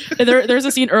 yeah, there's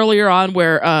a scene earlier on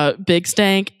where Big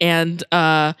Stank and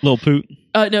Lil Poot.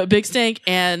 no, Big Stank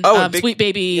and Sweet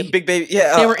Baby, Big baby.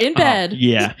 Yeah. they were in bed.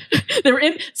 Yeah. They were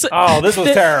in. So Oh, this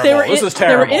was terrible. They were This in, was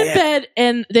terrible. They were in bed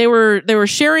and they were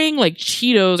sharing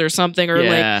Cheetos or something or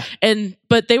Yeah.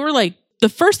 but they were the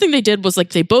first thing they did was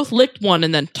they both licked one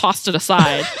and then tossed it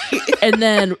aside, and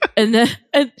then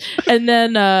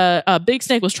Big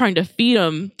Snake was trying to feed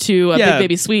him to Yeah. Big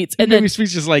Baby Sweets, And and then Baby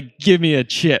Sweet's just give me a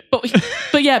chip.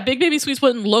 but yeah, Big Baby Sweets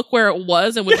wouldn't look where it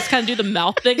was and would just kind of do the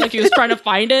mouth thing he was trying to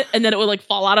find it, and then it would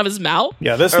fall out of his mouth.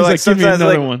 Yeah, this Or was He's give me sometimes,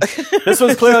 another like- one. this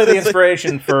was clearly the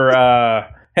inspiration for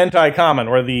Hentai Kamen,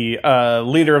 where the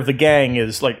leader of the gang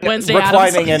is Wednesday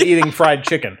reclining Addams. and eating fried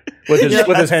chicken with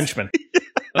his henchmen.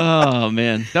 Oh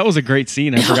man, that was a great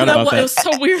scene. I forgot about It that. was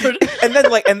so weird. and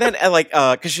then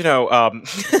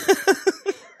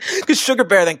because Sugar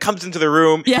Bear then comes into the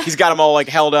room. Yeah. He's got them all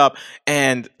held up,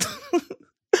 and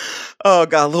oh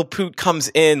god, little Poot comes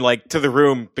in like to the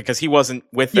room because he wasn't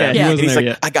with them. he And wasn't he's there like,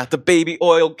 yet. I got the baby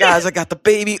oil, guys. I got the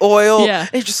baby oil. Yeah. And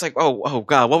he's just like, oh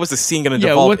god, what was the scene going to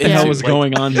Yeah, devolve what the into? hell was Like,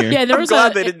 going on here? Yeah, there I'm was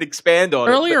glad they didn't expand on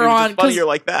earlier it. But it was on, just funnier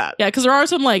like that. Yeah, because there are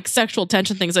some like sexual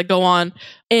tension things that go on,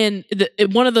 and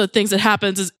one of the things that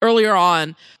happens is earlier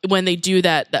on when they do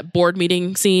that board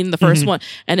meeting scene, the 1st one,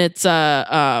 and it's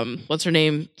what's her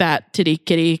name? Fat Kitty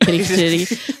Titty.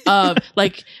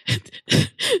 Like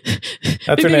That's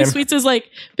her Big Baby name. Sweets is like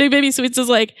Big Baby Sweets is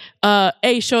like,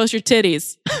 hey, show us your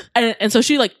titties, and so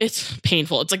she like it's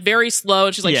painful. It's like very slow,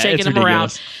 and she's like shaking it's them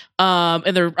ridiculous. around.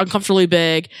 And they're uncomfortably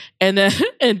big, and then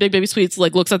and Big Baby Sweets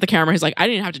like looks at the camera. He's like, I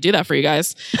didn't have to do that for you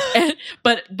guys.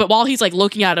 But while he's like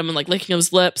looking at him and like licking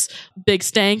his lips, Big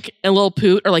Stank and Lil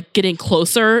Poot are like getting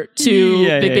closer to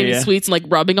Big Baby Sweets and like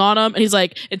rubbing on him. And he's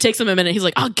like, it takes him a minute. He's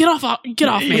like, oh, get off me, get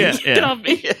off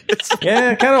me.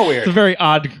 Yeah, kind of weird. It's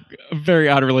a very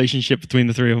odd relationship between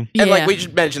the three of them. And like we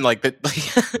just mentioned, like that,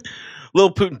 like, Lil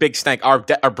Poot and Big Stank are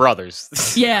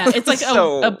brothers. Yeah, it's like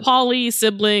So- a poly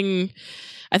sibling.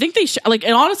 I think they like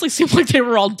it honestly seemed like they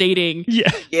were all dating.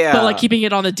 Yeah, But like keeping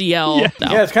it on the DL. Yeah.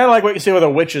 No. Yeah, it's kind of like what you see with a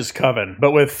witch's coven,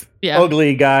 but with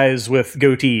ugly guys with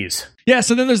goatees. Yeah,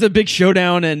 so then there's the big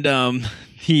showdown, and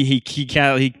he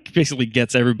basically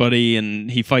gets everybody,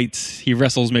 and he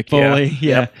wrestles Mick Foley.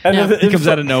 Yeah. And He comes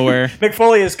out of nowhere. Mick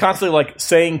Foley is constantly like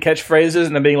saying catchphrases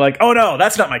and then being like, "Oh no,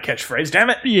 that's not my catchphrase, damn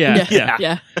it!"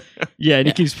 Yeah, and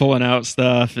he keeps pulling out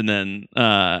stuff, and then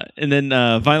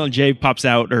Violent J pops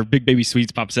out, or Big Baby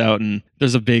Sweets pops out, and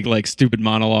there's a big like stupid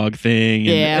monologue thing.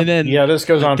 And then this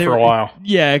goes on for a while.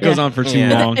 Yeah, it goes on for too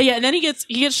long. And then he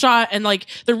gets shot, and like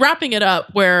they're wrapping it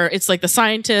up where it's like the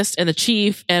scientist and the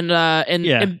chief and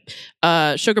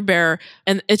Sugar Bear,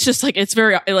 and it's just like it's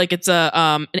very like it's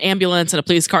an ambulance and a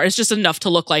police car. It's just enough to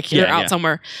look like you're out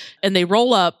somewhere. And they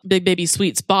roll up Big Baby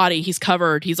Sweet's body. He's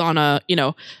covered. He's on a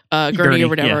gurney or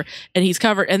whatever, and he's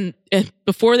covered. And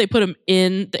before they put him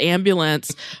in the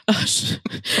ambulance,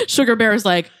 Sugar Bear is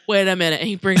like, "Wait a minute!" And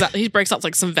he breaks out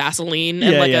like some Vaseline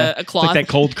and like a cloth, like that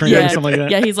cold cream or something like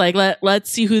that. Yeah, he's like,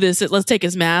 let's see who this is. Let's take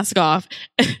his mask off.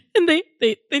 And they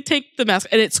take the mask,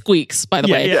 and it squeaks, by the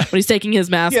way, when he's taking his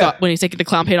mask off, when he's taking the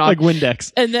clown paint off. Like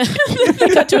Windex. And then they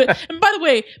cut to it. And by the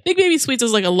way, Big Baby Sweets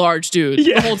is like a large dude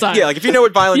the whole time. Yeah, like if you know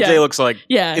what Violent J looks like,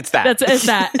 it's that. It's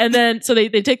that. And then, so they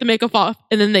take the makeup off,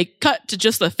 and then they cut to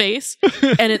just the face,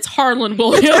 and it's Harlan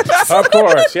Williams. Of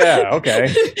course, yeah,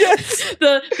 okay. Yes.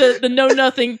 The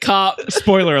know-nothing cop.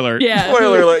 Spoiler alert. Yeah.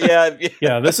 Spoiler alert, yeah.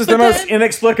 Yeah, this is the most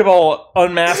inexplicable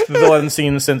unmasked villain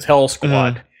scene since Hell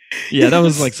Squad. Yeah, that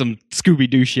was like some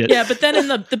Scooby-Doo shit. Yeah, but then in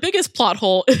the biggest plot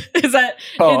hole is that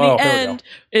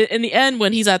in the end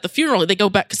when he's at the funeral, they go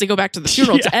back to the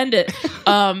funeral to end it.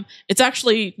 It's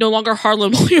actually no longer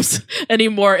Harlan Williams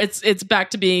anymore. It's back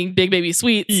to being Big Baby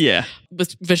Sweets. Yeah,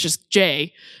 with Vicious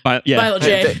J, Violent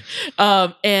J.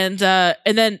 And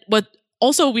then what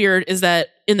also weird is that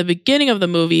in the beginning of the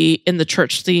movie, in the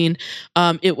church scene,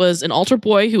 it was an altar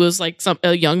boy who was like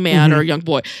a young man or a young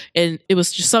boy, and it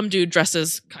was just some dude dressed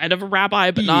as kind of a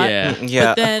rabbi, but not.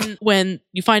 Yeah. But then when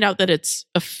you find out that it's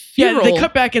a funeral, they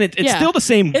cut back and it's still the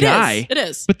same guy. It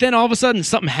is. But then all of a sudden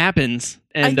something happens,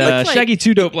 and like, Shaggy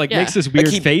Two Dope makes this weird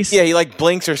face. Yeah, he like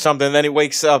blinks or something, and then he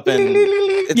wakes up and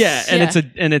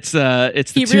it's the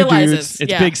he two realizes,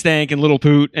 dudes. It's Big Stank and Little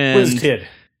Poot and Whiz Kid.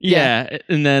 Yeah,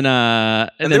 and then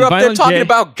they're up there talking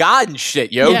about God and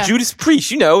shit, yo. Yeah. Judas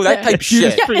Priest, that type of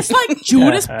shit. Yeah, it's like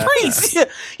Judas Priest.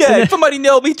 Yeah. If somebody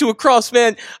nailed me to a cross,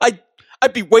 man,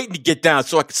 I'd be waiting to get down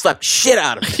so I could slap the shit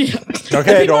out of him.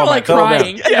 Okay, people are like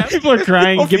crying. Yeah, people are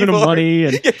crying, giving him money,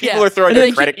 and people are throwing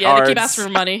their credit cards. They keep asking for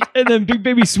money. And then Big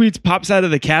Baby Sweets pops out of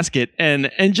the casket,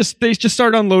 and they just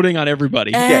start unloading on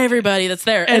everybody. Everybody that's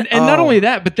there, and not only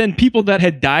that, but then people that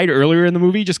had died earlier in the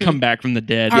movie just come back from the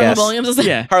dead. Harlan Williams is there.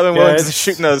 Yeah, Harlan Williams is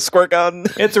shooting a squirt gun.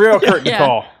 It's a real curtain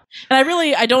call. And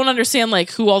I don't understand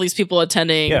like who all these people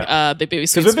attending Big Baby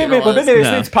Sweets Because when Big Baby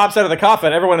Sweets pops out of the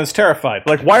coffin, everyone is terrified.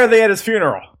 Like, why are they at his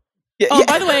funeral?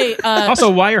 By the way, also,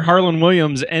 why are Harlan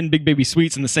Williams and Big Baby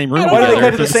Sweets in the same room? Why do they together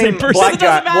go to the if same person?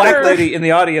 black lady in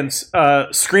the audience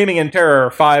screaming in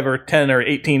terror 5 or 10 or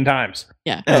 18 times?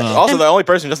 Yeah. Also, the only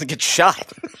person who doesn't get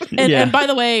shot. And by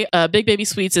the way, Big Baby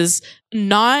Sweets is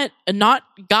not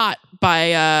got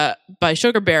by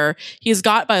Sugar Bear. He is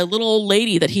got by a little old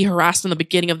lady that he harassed in the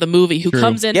beginning of the movie, who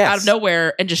comes in out of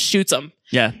nowhere and just shoots him.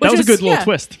 Yeah, that was a good little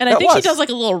twist. And I think she does like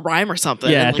a little rhyme or something.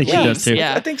 Yeah, I and, think like, she does too.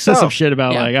 Yeah, I think so. Says some shit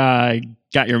about I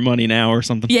got your money now or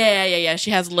something. Yeah.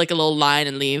 She has like a little line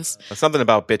and leaves. Something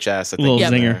about bitch ass. I think. Little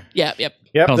zinger. Yep.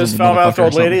 Yep, Calls this him a foul-mouthed motherfucker or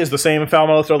old lady something. is the same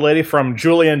foul-mouthed old lady from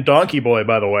Julian Donkey Boy,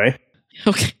 by the way.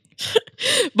 Okay.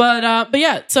 But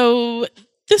yeah, so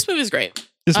This movie's great.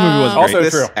 This movie was Also great.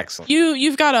 true. Excellent.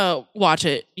 You've got to watch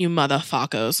it, you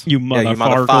motherfuckers. You Yeah, you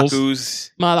motherfuckers.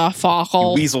 motherfuckers. Motherfucker.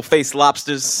 You weasel-faced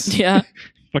lobsters. Yeah.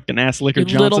 Fucking ass liquor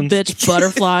You little Johnsons. bitch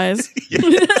butterflies.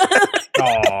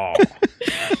 Aw.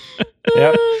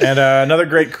 Yep. And another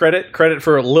great credit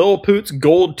for Lil Poot's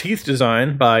gold teeth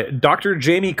design by Dr.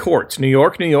 Jamie Courts, New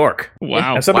York, New York.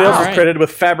 Wow. And somebody Wow. else is Right. credited with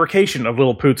fabrication of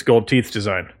Lil Poot's gold teeth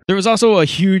design. There was also a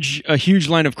huge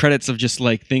line of credits of just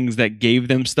like things that gave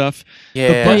them stuff. Yeah.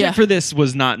 The budget Yeah. for this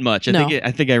was not much. I No.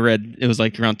 think I read it was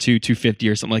like around $250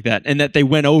 or something like that, and that they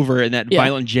went over and that Yeah.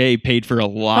 Violent J paid for a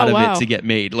lot Oh, of wow. it to get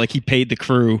made. Like he paid the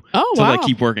crew Oh, to wow. like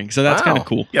keep working. So that's Wow. kind of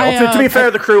cool. Yeah, well, I, to be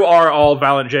fair, the crew are all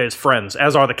Valiant J's friends,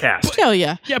 as are the cast. Hell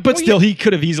yeah. Yeah, but still, he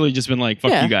could have easily just been like,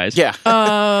 "Fuck Yeah. you guys." Yeah.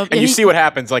 And And you see what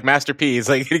happens. Like Master P is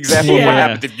like an example of Yeah. what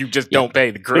happens if you just don't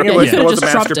pay the crew. Speaking Yeah, of he which, could there have was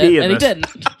just a Master dropped P it, in and he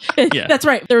this. didn't. Yeah. That's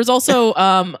right. There was also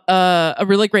a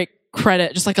really great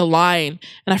credit, just like a line,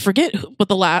 and I forget what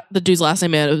the dude's last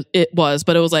name it was,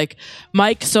 but it was like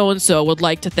Mike so and so would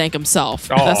like to thank himself.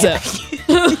 Oh. That's it.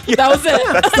 That was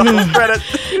it. Credit.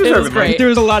 It was great. There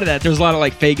was a lot of that. There was a lot of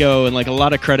like Fago and like a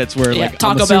lot of credits where Yeah, like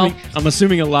Taco Bell. I'm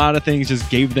assuming a lot of things just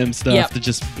gave them stuff Yep. to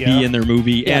just Yeah. be in their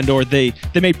movie, and or they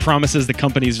made promises. The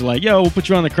companies were like, "Yo, we'll put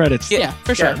you on the credits." Yeah,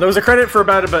 for sure. Yeah, there was a credit for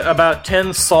about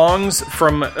 10 songs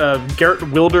from Garrett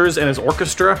Wilders and his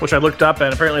orchestra, which I looked up,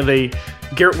 and apparently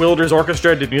Garrett Wilders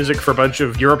Orchestra did music for a bunch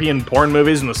of European porn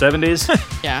movies in the 70s.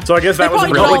 Yeah. So I guess that They was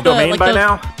in probably did public all the, domain like, by the-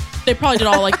 now. They probably did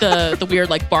all like the weird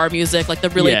like bar music, like the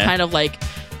really Yeah. kind of like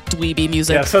dweeby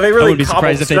music. Yeah, so they I really wouldn't be cobbled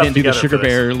surprised if they stuff didn't do the together Sugar for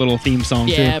this. Bear little theme song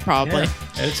Yeah, too. probably.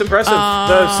 And it's impressive.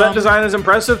 The set design is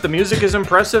impressive. The music is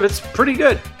impressive. It's pretty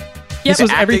good. This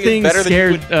was acting is everything better than you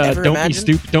scared. would ever Don't be imagine.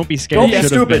 stupid. Don't be scared. Don't be Should've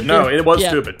stupid. been. No, it was Yeah.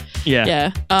 stupid. Yeah.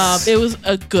 Yeah. It was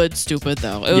a good stupid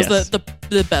though. It was Yes.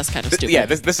 the best kind of stupid. Yeah,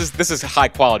 this is high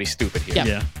quality stupid here. Yeah.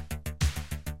 Yeah.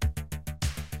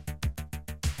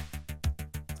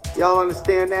 Y'all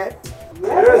understand that?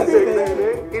 Yes, big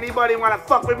baby. Anybody want to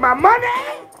fuck with my money?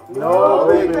 No,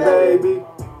 big baby.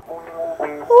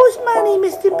 Whose money,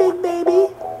 Mr. Big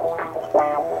Baby?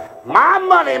 My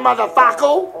money,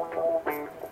 motherfucker.